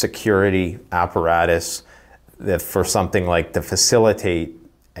government security apparatus, that for something like to facilitate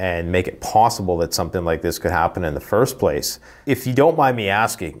and make it possible that something like this could happen in the first place. If you don't mind me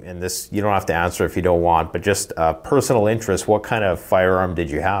asking, and this you don't have to answer if you don't want, but just personal interest, what kind of firearm did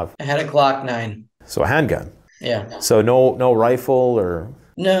you have? I had a Glock 9. So a handgun? Yeah. So no rifle or?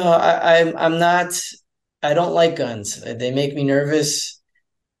 No, I'm not, I don't like guns. They make me nervous.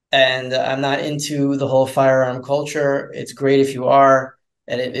 And I'm not into the whole firearm culture. It's great if you are,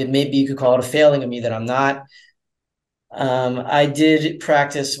 and it maybe you could call it a failing of me that I'm not. I did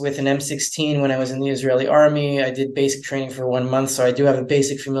practice with an M16 when I was in the Israeli army. I did basic training for 1 month, so I do have a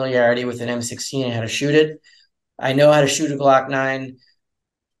basic familiarity with an M16 and how to shoot it. I know how to shoot a Glock 9.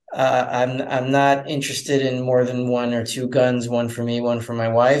 I'm not interested in more than one or two guns, one for me, one for my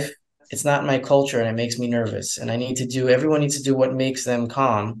wife. It's not my culture, and it makes me nervous. And everyone needs to do what makes them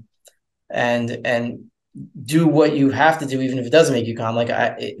calm, and do what you have to do, even if it doesn't make you calm. Like,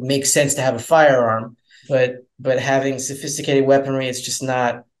 it makes sense to have a firearm, but but having sophisticated weaponry, it's just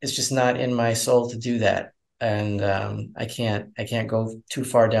not in my soul to do that. And I can't go too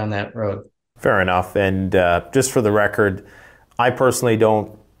far down that road. Fair enough. And just for the record, I personally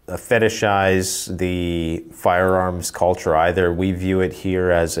don't fetishize the firearms culture either. We view it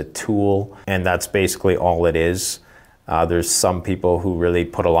here as a tool, and that's basically all it is. There's some people who really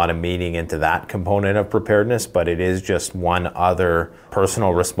put a lot of meaning into that component of preparedness, but it is just one other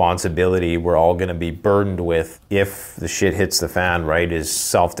personal responsibility we're all going to be burdened with if the shit hits the fan, right, is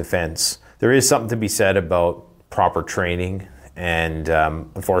self-defense. There is something to be said about proper training, and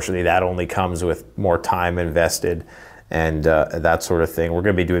unfortunately that only comes with more time invested and that sort of thing. We're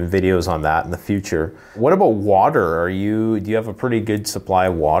going to be doing videos on that in the future. What about water? Do you have a pretty good supply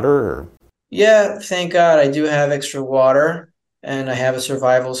of water? Or? Yeah, thank God I do have extra water, and I have a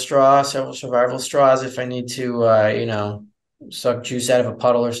several survival straws if I need to, suck juice out of a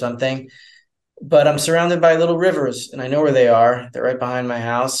puddle or something. But I'm surrounded by little rivers, and I know where they are. They're right behind my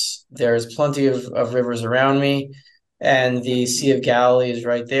house. There's plenty of rivers around me, and the Sea of Galilee is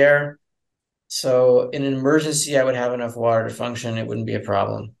right there. So in an emergency, I would have enough water to function. It wouldn't be a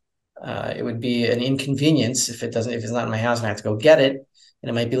problem. It would be an inconvenience if if it's not in my house and I have to go get it. And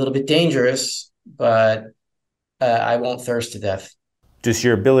it might be a little bit dangerous, but I won't thirst to death. Just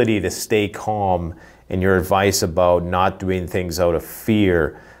your ability to stay calm and your advice about not doing things out of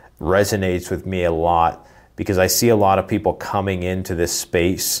fear resonates with me a lot, because I see a lot of people coming into this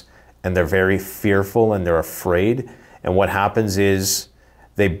space and they're very fearful and they're afraid. And what happens is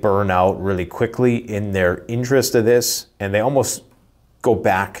they burn out really quickly in their interest of this, and they almost go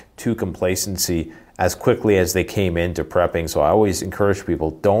back to complacency as quickly as they came into prepping. So I always encourage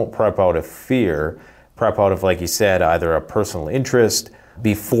people, don't prep out of fear, prep out of, like you said, either a personal interest,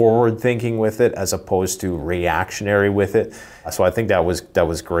 be forward thinking with it as opposed to reactionary with it. So I think that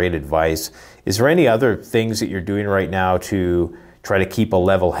was great advice. Is there any other things that you're doing right now to try to keep a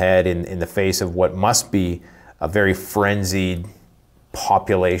level head in the face of what must be a very frenzied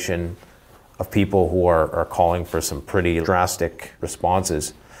population of people who are calling for some pretty drastic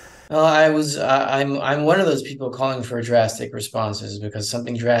responses? Well, I'm one of those people calling for drastic responses because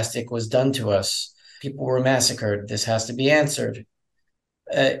something drastic was done to us. People were massacred. This has to be answered.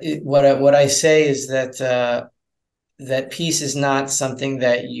 What I say is that peace is not something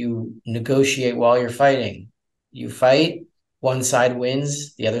that you negotiate while you're fighting. You fight, one side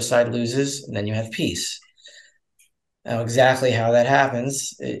wins, the other side loses, and then you have peace. Now, exactly how that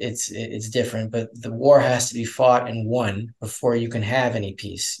happens, it's different, but the war has to be fought and won before you can have any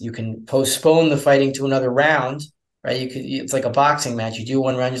peace. You can postpone the fighting to another round, right? It's like a boxing match. You do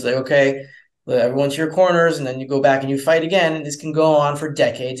one round, you're like, okay, everyone's your corners, and then you go back and you fight again. And this can go on for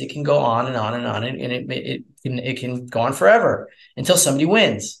decades. It can go on and on and on, and it can go on forever until somebody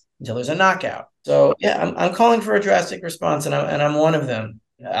wins, until there's a knockout. So yeah, I'm calling for a drastic response, and I'm one of them.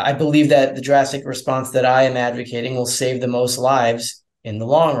 I believe that the drastic response that I am advocating will save the most lives in the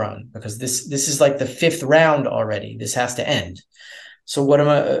long run, because this is like the fifth round already. This has to end. So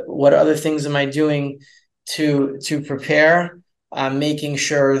what other things am I doing to prepare? I'm making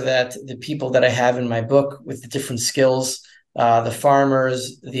sure that the people that I have in my book with the different skills, the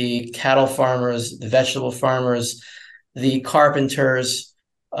farmers, the cattle farmers, the vegetable farmers, the carpenters,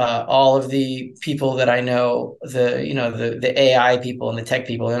 all of the people that I know, the AI people and the tech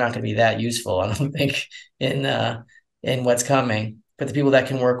people, they're not going to be that useful, I don't think, in what's coming. But the people that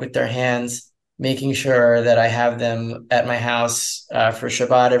can work with their hands, making sure that I have them at my house for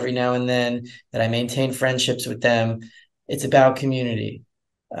Shabbat every now and then, that I maintain friendships with them. It's about community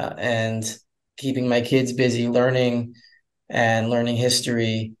and keeping my kids busy learning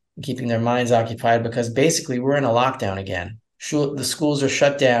history, keeping their minds occupied, because basically we're in a lockdown again. The schools are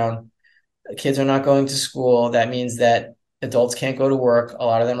shut down. Kids are not going to school. That means that adults can't go to work. A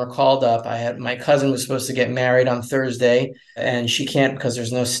lot of them are called up. My cousin was supposed to get married on Thursday, and she can't because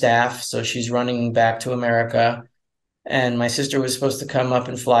there's no staff. So she's running back to America. And my sister was supposed to come up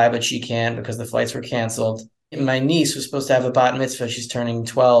and fly, but she can't because the flights were canceled. And my niece was supposed to have a bat mitzvah. She's turning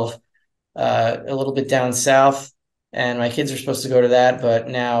 12, a little bit down south. And my kids are supposed to go to that, but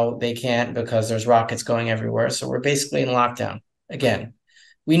now they can't because there's rockets going everywhere. So we're basically in lockdown again.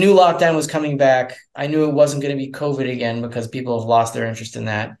 We knew lockdown was coming back. I knew it wasn't going to be COVID again because people have lost their interest in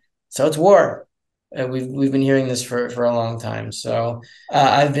that. So it's war. We've been hearing this for a long time. So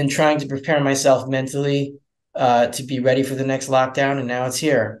I've been trying to prepare myself mentally to be ready for the next lockdown, and now it's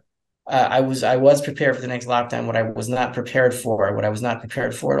here. I was prepared for the next lockdown. What I was not prepared for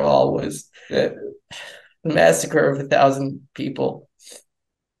at all was the massacre of 1,000 people,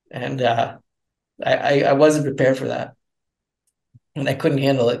 and I wasn't prepared for that, and I couldn't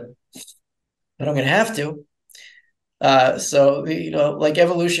handle it. But I'm gonna have to. So like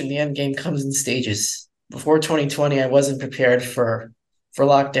evolution, the end game comes in stages. Before 2020, I wasn't prepared for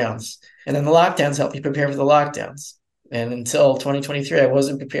lockdowns, and then the lockdowns helped me prepare for the lockdowns. And until 2023, I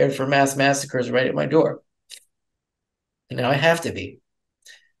wasn't prepared for mass massacres right at my door. And now I have to be.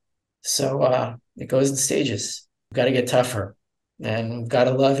 So it goes in stages. We've got to get tougher, and we've got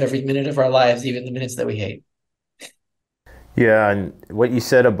to love every minute of our lives, even the minutes that we hate. Yeah, and what you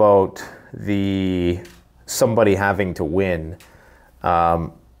said about the somebody having to win,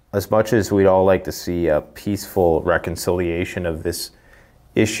 as much as we'd all like to see a peaceful reconciliation of this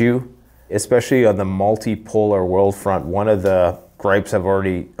issue, especially on the multipolar world front, one of the gripes I've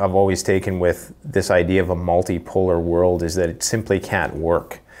always taken with this idea of a multipolar world is that it simply can't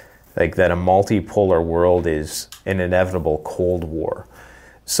work. Like that a multipolar world is an inevitable Cold War.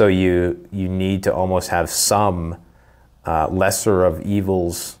 So you need to almost have some lesser of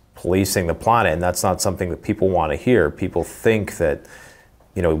evils policing the planet, and that's not something that people want to hear. People think that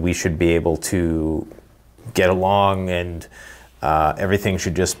we should be able to get along and everything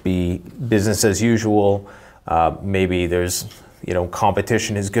should just be business as usual. Maybe there's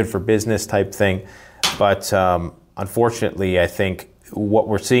competition is good for business type thing, but unfortunately, I think what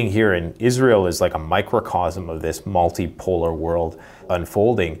we're seeing here in Israel is like a microcosm of this multipolar world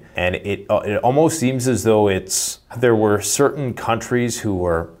unfolding, and it almost seems as though there were certain countries who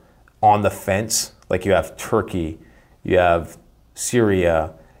were on the fence. Like you have Turkey, you have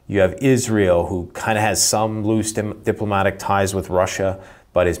Syria, you have Israel, who kind of has some loose diplomatic ties with Russia,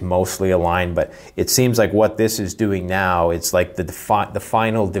 but is mostly aligned. But it seems like what this is doing now, it's like the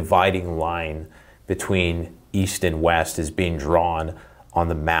final dividing line between East and West is being drawn on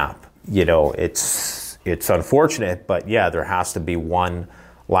the map. It's unfortunate, but yeah, there has to be one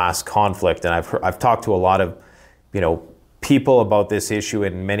last conflict. And I've talked to a lot of people about this issue,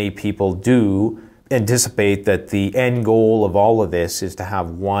 and many people do anticipate that the end goal of all of this is to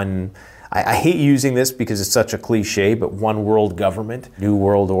have one. I hate using this because it's such a cliche, but one world government, new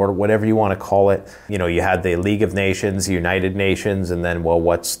world order, whatever you want to call it. You had the League of Nations, the United Nations, and then,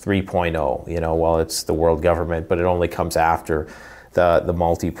 what's 3.0? It's the world government, but it only comes after the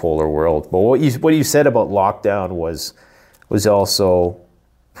multipolar world. But what you said about lockdown was also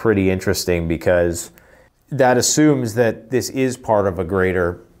pretty interesting, because that assumes that this is part of a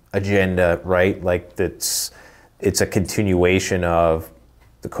greater agenda, right? Like it's a continuation of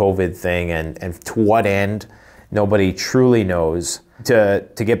the COVID thing, and to what end, nobody truly knows. To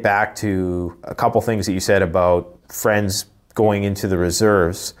get back to a couple things that you said about friends going into the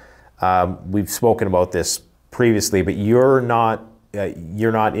reserves, we've spoken about this previously, but you're not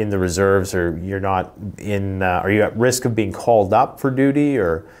in the reserves, or you're not in. Are you at risk of being called up for duty,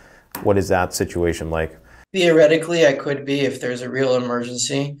 or what is that situation like? Theoretically, I could be if there's a real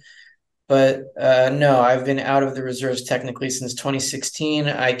emergency. But no, I've been out of the reserves technically since 2016.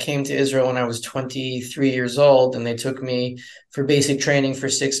 I came to Israel when I was 23 years old, and they took me for basic training for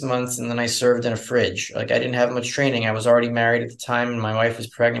 6 months, and then I served in a fridge. Like I didn't have much training. I was already married at the time, and my wife was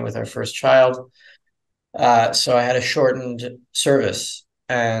pregnant with our first child. So I had a shortened service,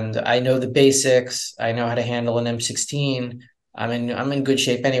 and I know the basics. I know how to handle an M16. I'm in good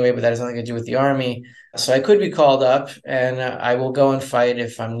shape anyway, but that has nothing to do with the army. So I could be called up, and I will go and fight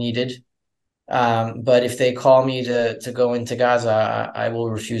if I'm needed. But if they call me to go into Gaza, I will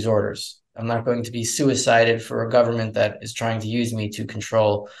refuse orders. I'm not going to be suicided for a government that is trying to use me to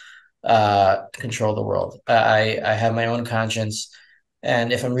control the world. I have my own conscience,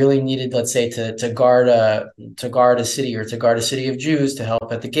 and if I'm really needed, let's say to guard a city, or to guard a city of Jews, to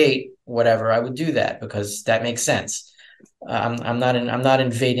help at the gate, whatever, I would do that because that makes sense. I'm not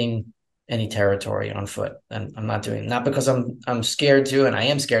invading any territory on foot, and I'm not doing, not because I'm scared to, and I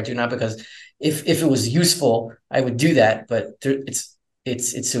am scared to, not because if it was useful, I would do that, but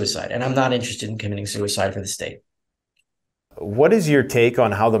it's suicide, and I'm not interested in committing suicide for the state. What is your take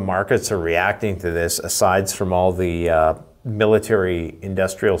on how the markets are reacting to this, aside from all the military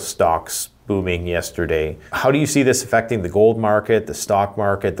industrial stocks booming yesterday? How do you see this affecting the gold market, the stock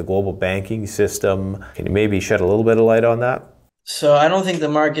market, the global banking system? Can you maybe shed a little bit of light on that? So I don't think the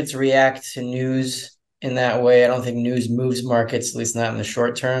markets react to news in that way. I don't think news moves markets, at least not in the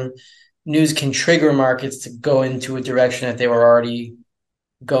short term. News can trigger markets to go into a direction that they were already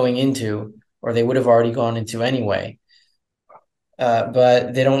going into, or they would have already gone into anyway.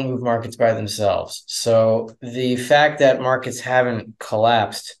 But they don't move markets by themselves. So the fact that markets haven't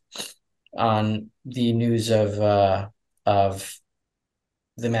collapsed on the news of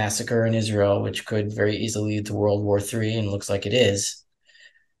the massacre in Israel, which could very easily lead to World War III, and looks like it is.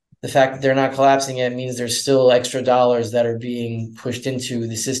 The fact that they're not collapsing it means there's still extra dollars that are being pushed into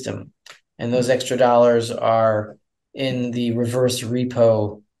the system. And those extra dollars are in the reverse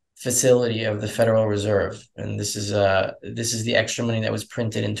repo facility of the Federal Reserve. And this is the extra money that was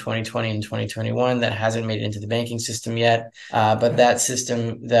printed in 2020 and 2021 that hasn't made it into the banking system yet. But that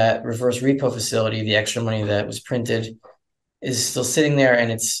system, that reverse repo facility, the extra money that was printed, is still sitting there,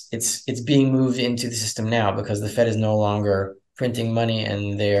 and it's being moved into the system now because the Fed is no longer printing money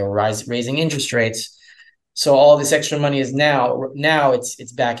and they're raising interest rates. So all this extra money is now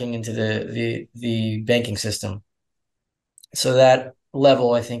it's backing into the banking system. So that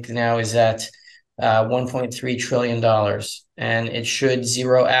level, I think, now is at $1.3 trillion, and it should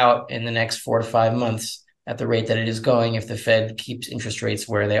zero out in the next 4 to 5 months at the rate that it is going if the Fed keeps interest rates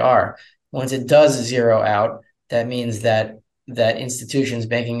where they are. Once it does zero out, that means that institutions,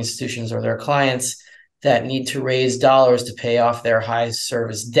 banking institutions, or their clients that need to raise dollars to pay off their high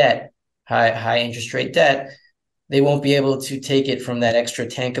service debt, high interest rate debt, they won't be able to take it from that extra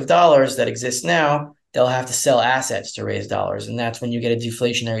tank of dollars that exists now. They'll have to sell assets to raise dollars. And that's when you get a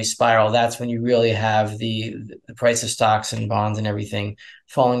deflationary spiral. That's when you really have the price of stocks and bonds and everything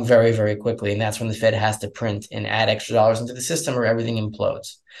falling very, very quickly. And that's when the Fed has to print and add extra dollars into the system or everything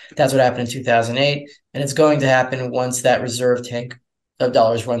implodes. That's what happened in 2008. And it's going to happen once that reserve tank of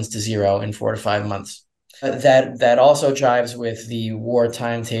dollars runs to zero in 4 to 5 months. That also jives with the war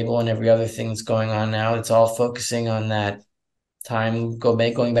timetable and every other thing that's going on now. It's all focusing on that time.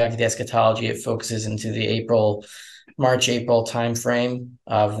 Going back to the eschatology, it focuses into the March-April time frame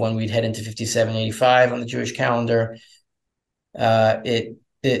of when we'd head into 5785 on the Jewish calendar. The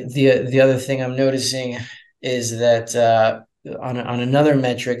other thing I'm noticing is that on another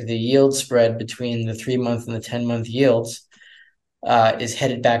metric, the yield spread between the 3-month and the 10-month yields is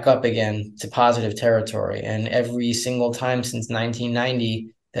headed back up again to positive territory. And every single time since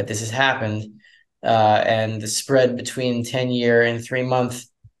 1990 that this has happened, and the spread between 10-year and 3-month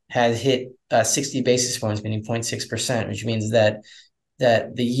has hit 60 basis points, meaning 0.6%, which means that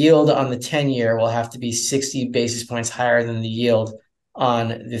the yield on the 10-year will have to be 60 basis points higher than the yield on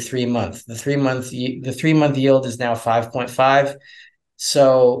the 3-month. The 3-month yield is now 5.5.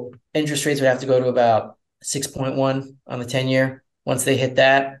 So interest rates would have to go to about 6.1 on the 10-year. Once they hit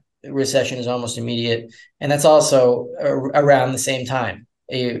that, recession is almost immediate. And that's also around the same time,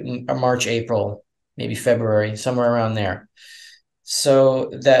 a March, April, maybe February, somewhere around there.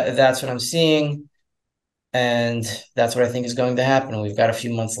 So that's what I'm seeing. And that's what I think is going to happen. We've got a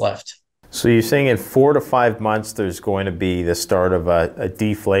few months left. So you're saying in 4 to 5 months, there's going to be the start of a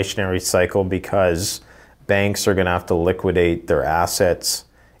deflationary cycle because banks are going to have to liquidate their assets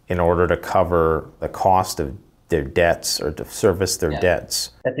in order to cover the cost of their debts or to service their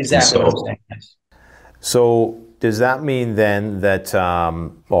debts. That's exactly what I'm saying. Yes. So does that mean then that,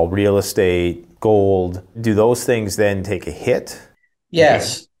 real estate, gold, do those things then take a hit?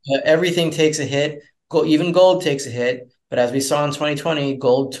 Yes, everything takes a hit. Even gold takes a hit. But as we saw in 2020,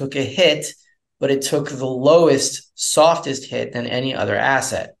 gold took a hit, but it took the lowest, softest hit than any other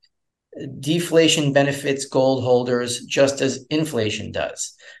asset. Deflation benefits gold holders just as inflation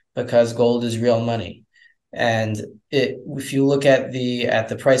does, because gold is real money. And if you look at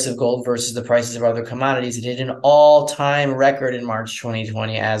the price of gold versus the prices of other commodities, it hit an all-time record in March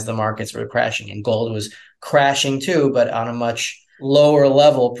 2020 as the markets were crashing. And gold was crashing too, but on a much lower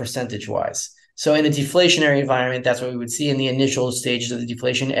level percentage-wise. So in a deflationary environment, that's what we would see in the initial stages of the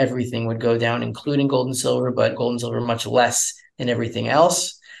deflation. Everything would go down, including gold and silver, but gold and silver much less than everything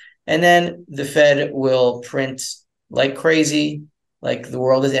else. And then the Fed will print like crazy, like the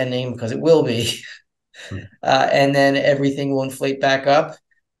world is ending, because it will be. And then everything will inflate back up,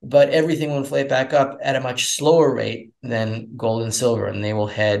 but everything will inflate back up at a much slower rate than gold and silver, and they will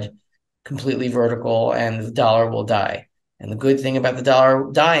head completely vertical, and the dollar will die. And the good thing about the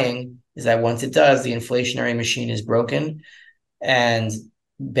dollar dying is that once it does, the inflationary machine is broken, and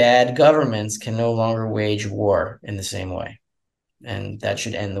bad governments can no longer wage war in the same way, and that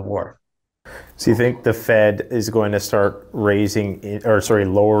should end the war. So you think the Fed is going to start lowering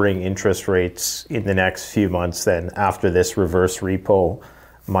interest rates in the next few months then after this reverse repo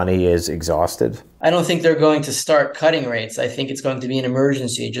money is exhausted? I don't think they're going to start cutting rates. I think it's going to be an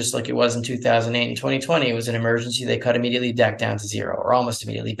emergency, just like it was in 2008 and 2020. It was an emergency. They cut immediately back down to zero, or almost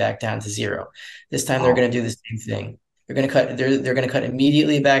immediately back down to zero. This time they're going to do the same thing. They're going to cut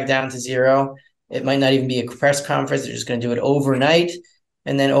immediately back down to zero. It might not even be a press conference. They're just going to do it overnight.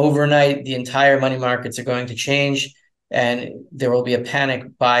 And then overnight, the entire money markets are going to change, and there will be a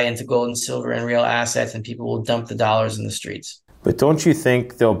panic buy into gold and silver and real assets, and people will dump the dollars in the streets. But don't you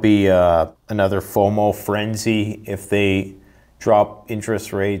think there'll be another FOMO frenzy if they drop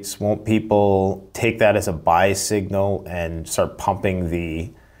interest rates? Won't people take that as a buy signal and start pumping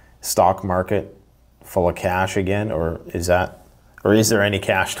the stock market? full of cash again, or is there any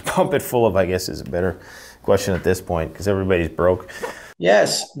cash to pump it full of, I guess, is a better question at this point, because everybody's broke.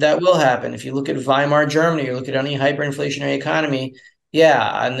 Yes, that will happen. If you look at Weimar Germany, you look at any hyperinflationary economy,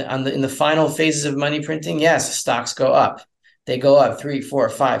 yeah, in the final phases of money printing, yes, stocks go up. They go up 3, 4,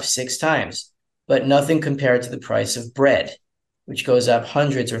 5, 6 times, but nothing compared to the price of bread, which goes up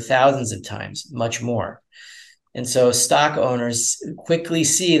hundreds or thousands of times, much more. And so stock owners quickly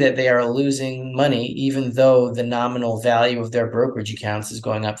see that they are losing money, even though the nominal value of their brokerage accounts is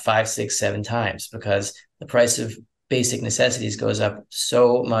going up 5, 6, 7 times, because the price of basic necessities goes up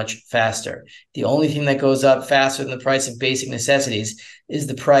so much faster. The only thing that goes up faster than the price of basic necessities is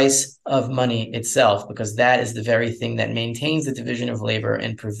the price of money itself, because that is the very thing that maintains the division of labor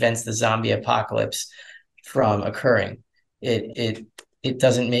and prevents the zombie apocalypse from occurring. It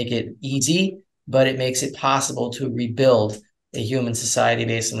doesn't make it easy, but it makes it possible to rebuild a human society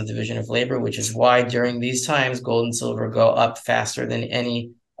based on the division of labor, which is why during these times, gold and silver go up faster than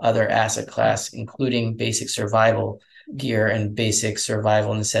any other asset class, including basic survival gear and basic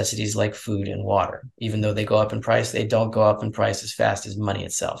survival necessities like food and water. Even though they go up in price, they don't go up in price as fast as money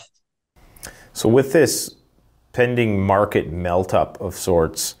itself. So with this pending market melt-up of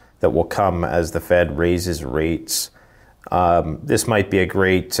sorts that will come as the Fed raises rates, this might be a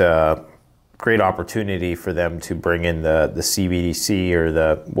great opportunity for them to bring in the CBDC or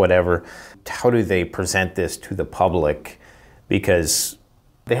the whatever. How do they present this to the public? Because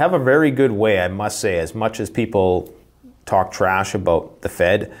they have a very good way, I must say, as much as people talk trash about the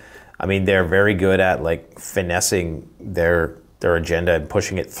Fed. I mean, they're very good at like finessing their agenda and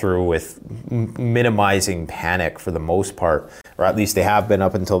pushing it through with minimizing panic for the most part, or at least they have been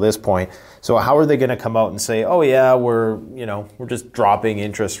up until this point. So how are they going to come out and say, oh yeah, we're just dropping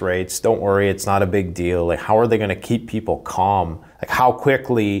interest rates. Don't worry, it's not a big deal. Like, how are they going to keep people calm? Like, how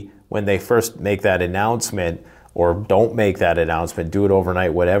quickly, when they first make that announcement or don't make that announcement, do it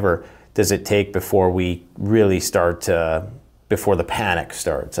overnight, whatever, does it take before we really start before the panic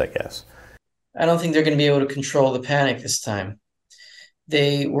starts, I guess? I don't think they're going to be able to control the panic this time.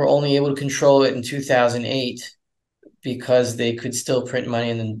 They were only able to control it in 2008 because they could still print money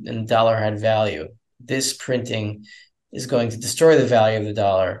and the dollar had value. This printing is going to destroy the value of the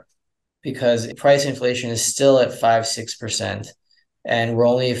dollar because price inflation is still at 5, 6%. And we're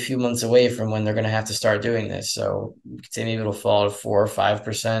only a few months away from when they're going to have to start doing this. So you could say maybe it'll fall to 4 or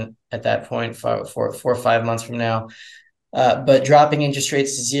 5% at that point, 4 or 5 months from now. But dropping interest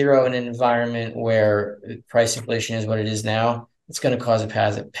rates to zero in an environment where price inflation is what it is now, it's going to cause a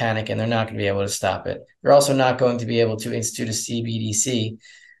panic, and they're not going to be able to stop it. They're also not going to be able to institute a CBDC.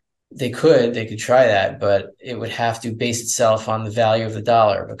 They could try that, but it would have to base itself on the value of the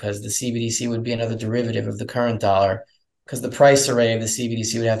dollar, because the CBDC would be another derivative of the current dollar, because the price array of the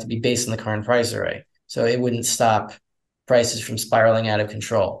CBDC would have to be based on the current price array. So it wouldn't stop prices from spiraling out of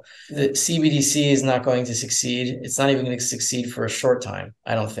control. The CBDC is not going to succeed. It's not even going to succeed for a short time,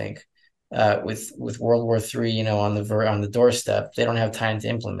 I don't think. With World War III, on the doorstep, they don't have time to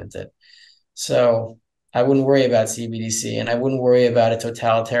implement it. So I wouldn't worry about CBDC, and I wouldn't worry about a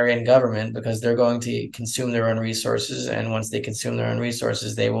totalitarian government, because they're going to consume their own resources, and once they consume their own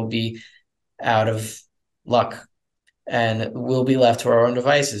resources, they will be out of luck, and we'll be left to our own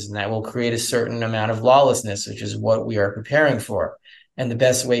devices, and that will create a certain amount of lawlessness, which is what we are preparing for. And the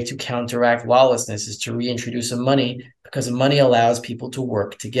best way to counteract lawlessness is to reintroduce money, because money allows people to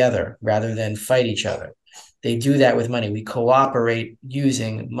work together rather than fight each other. They do that with money. We cooperate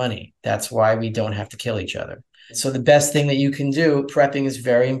using money. That's why we don't have to kill each other. So the best thing that you can do, prepping is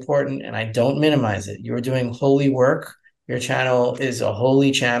very important, and I don't minimize it. You're doing holy work. Your channel is a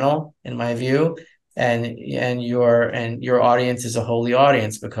holy channel, in my view, and your audience is a holy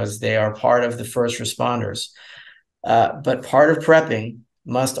audience, because they are part of the first responders. But part of prepping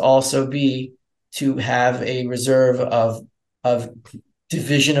must also be to have a reserve of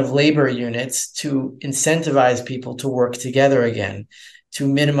division of labor units to incentivize people to work together again, to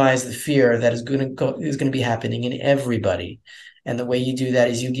minimize the fear that is going to be happening in everybody. And the way you do that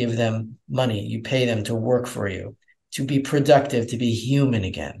is you give them money, you pay them to work for you, to be productive, to be human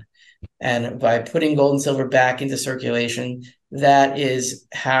again. And by putting gold and silver back into circulation, that is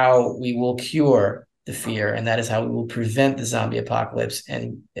how we will cure the fear, and that is how we will prevent the zombie apocalypse,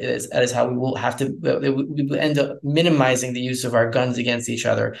 and that is how we will end up minimizing the use of our guns against each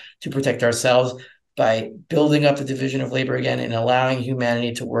other to protect ourselves, by building up the division of labor again and allowing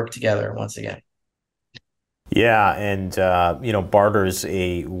humanity to work together once again. Yeah, and barter is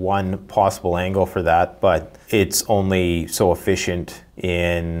one possible angle for that, but it's only so efficient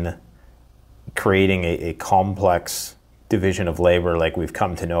in creating a complex division of labor like we've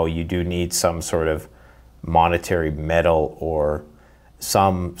come to know, you do need some sort of monetary metal or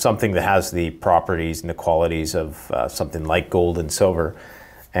something that has the properties and the qualities of something like gold and silver.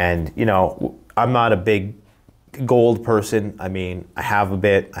 And, you know, I'm not a big gold person. I mean, I have a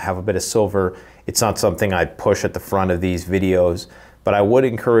bit of silver. It's not something I push at the front of these videos, but I would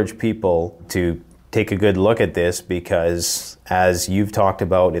encourage people to take a good look at this because, as you've talked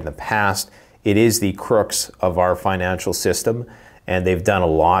about in the past, it is the crux of our financial system, and they've done a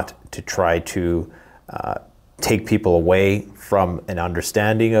lot to try to take people away from an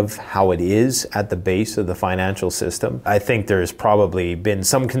understanding of how it is at the base of the financial system. I think there's probably been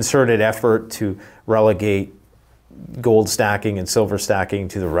some concerted effort to relegate gold stacking and silver stacking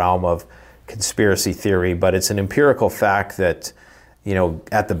to the realm of conspiracy theory, but it's an empirical fact that, you know,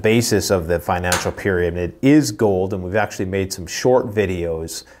 at the basis of the financial pyramid is gold, and we've actually made some short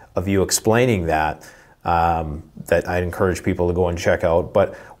videos of you explaining that that I'd encourage people to go and check out.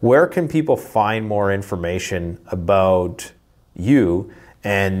 But where can people find more information about you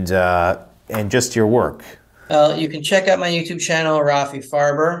and just your work? You can check out my YouTube channel, Rafi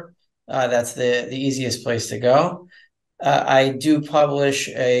Farber. That's the easiest place to go. I do publish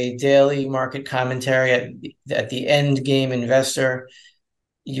a daily market commentary at the End Game Investor.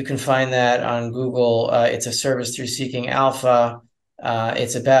 You can find that on Google. It's a service through Seeking Alpha.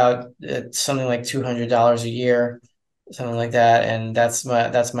 It's about something like $200 a year, something like that, and that's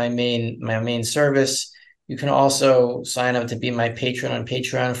my main service. You can also sign up to be my patron on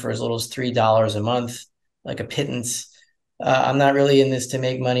Patreon for as little as $3 a month, like a pittance. I'm not really in this to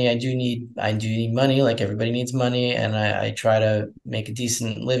make money. I do need money, like everybody needs money, and I try to make a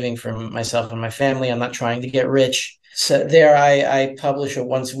decent living for myself and my family. I'm not trying to get rich. So there, I publish a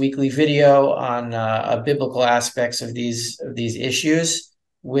once weekly video on biblical aspects of these issues,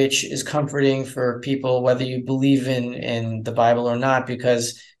 which is comforting for people, whether you believe in the Bible or not,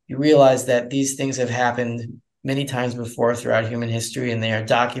 because you realize that these things have happened many times before throughout human history, and they are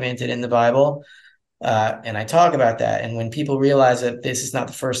documented in the Bible. And I talk about that. And when people realize that this is not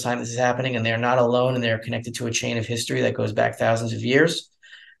the first time this is happening, and they're not alone, and they're connected to a chain of history that goes back thousands of years,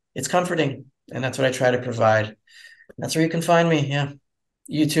 it's comforting. And that's what I try to provide. That's where you can find me. Yeah.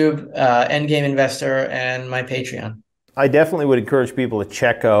 YouTube, Endgame Investor, and my Patreon. I definitely would encourage people to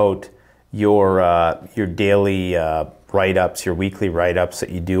check out your daily write-ups, your weekly write-ups that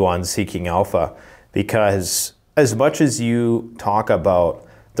you do on Seeking Alpha, because as much as you talk about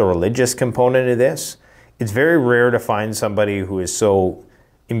the religious component of this, it's very rare to find somebody who is so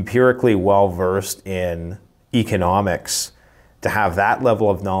empirically well-versed in economics to have that level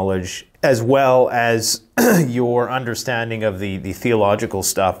of knowledge, as well as your understanding of the theological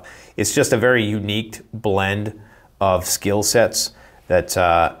stuff. It's just a very unique blend of skill sets that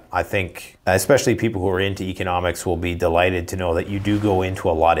I think, especially people who are into economics, will be delighted to know that you do go into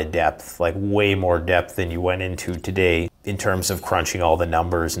a lot of depth, like way more depth than you went into today in terms of crunching all the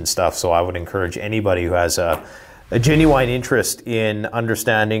numbers and stuff. So I would encourage anybody who has a genuine interest in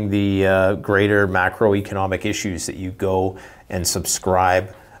understanding the greater macroeconomic issues that you go and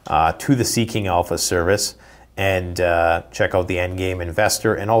subscribe to the Seeking Alpha service and check out the Endgame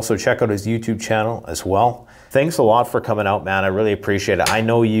Investor, and also check out his YouTube channel as well. Thanks a lot for coming out, man. I really appreciate it. I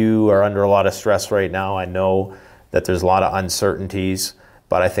know you are under a lot of stress right now. I know that there's a lot of uncertainties,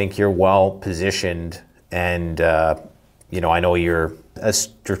 but I think you're well positioned, and I know you're as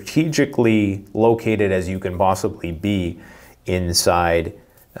strategically located as you can possibly be inside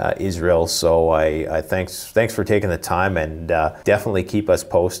Israel. So I thanks for taking the time, and definitely keep us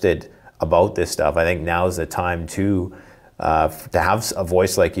posted about this stuff. I think now is the time to have a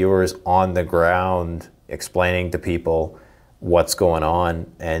voice like yours on the ground, explaining to people what's going on,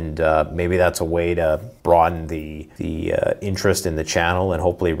 and maybe that's a way to broaden the interest in the channel and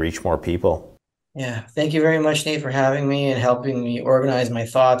hopefully reach more people. Yeah, thank you very much, Nate, for having me and helping me organize my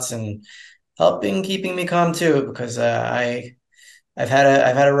thoughts and keeping me calm too, because I've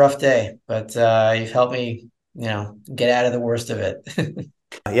had a rough day, but you've helped me, get out of the worst of it.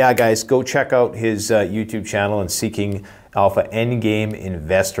 Yeah, guys, go check out his YouTube channel and Seeking Alpha Endgame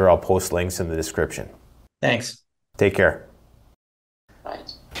Investor. I'll post links in the description. Thanks. Take care. Bye.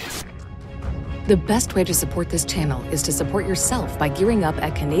 The best way to support this channel is to support yourself by gearing up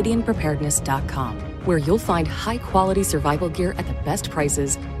at CanadianPreparedness.com, where you'll find high-quality survival gear at the best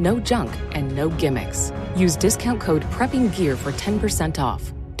prices, no junk, and no gimmicks. Use discount code PREPPINGGEAR for 10%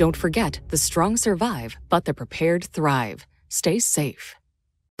 off. Don't forget, the strong survive, but the prepared thrive. Stay safe.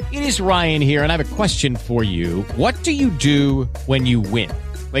 It is Ryan here, and I have a question for you. What do you do when you win?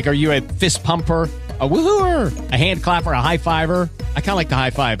 Like, are you a fist pumper, a woo-hooer, a hand clapper, a high fiver? I kind of like the high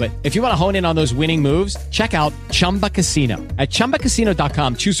five, but if you want to hone in on those winning moves, check out Chumba Casino. At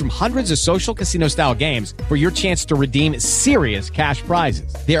ChumbaCasino.com, choose from hundreds of social casino style games for your chance to redeem serious cash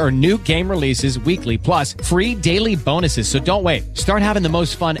prizes. There are new game releases weekly, plus free daily bonuses. So don't wait. Start having the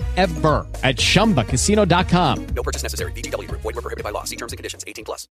most fun ever at ChumbaCasino.com. No purchase necessary. VGW Group. Void where prohibited by law. See terms and conditions. 18+.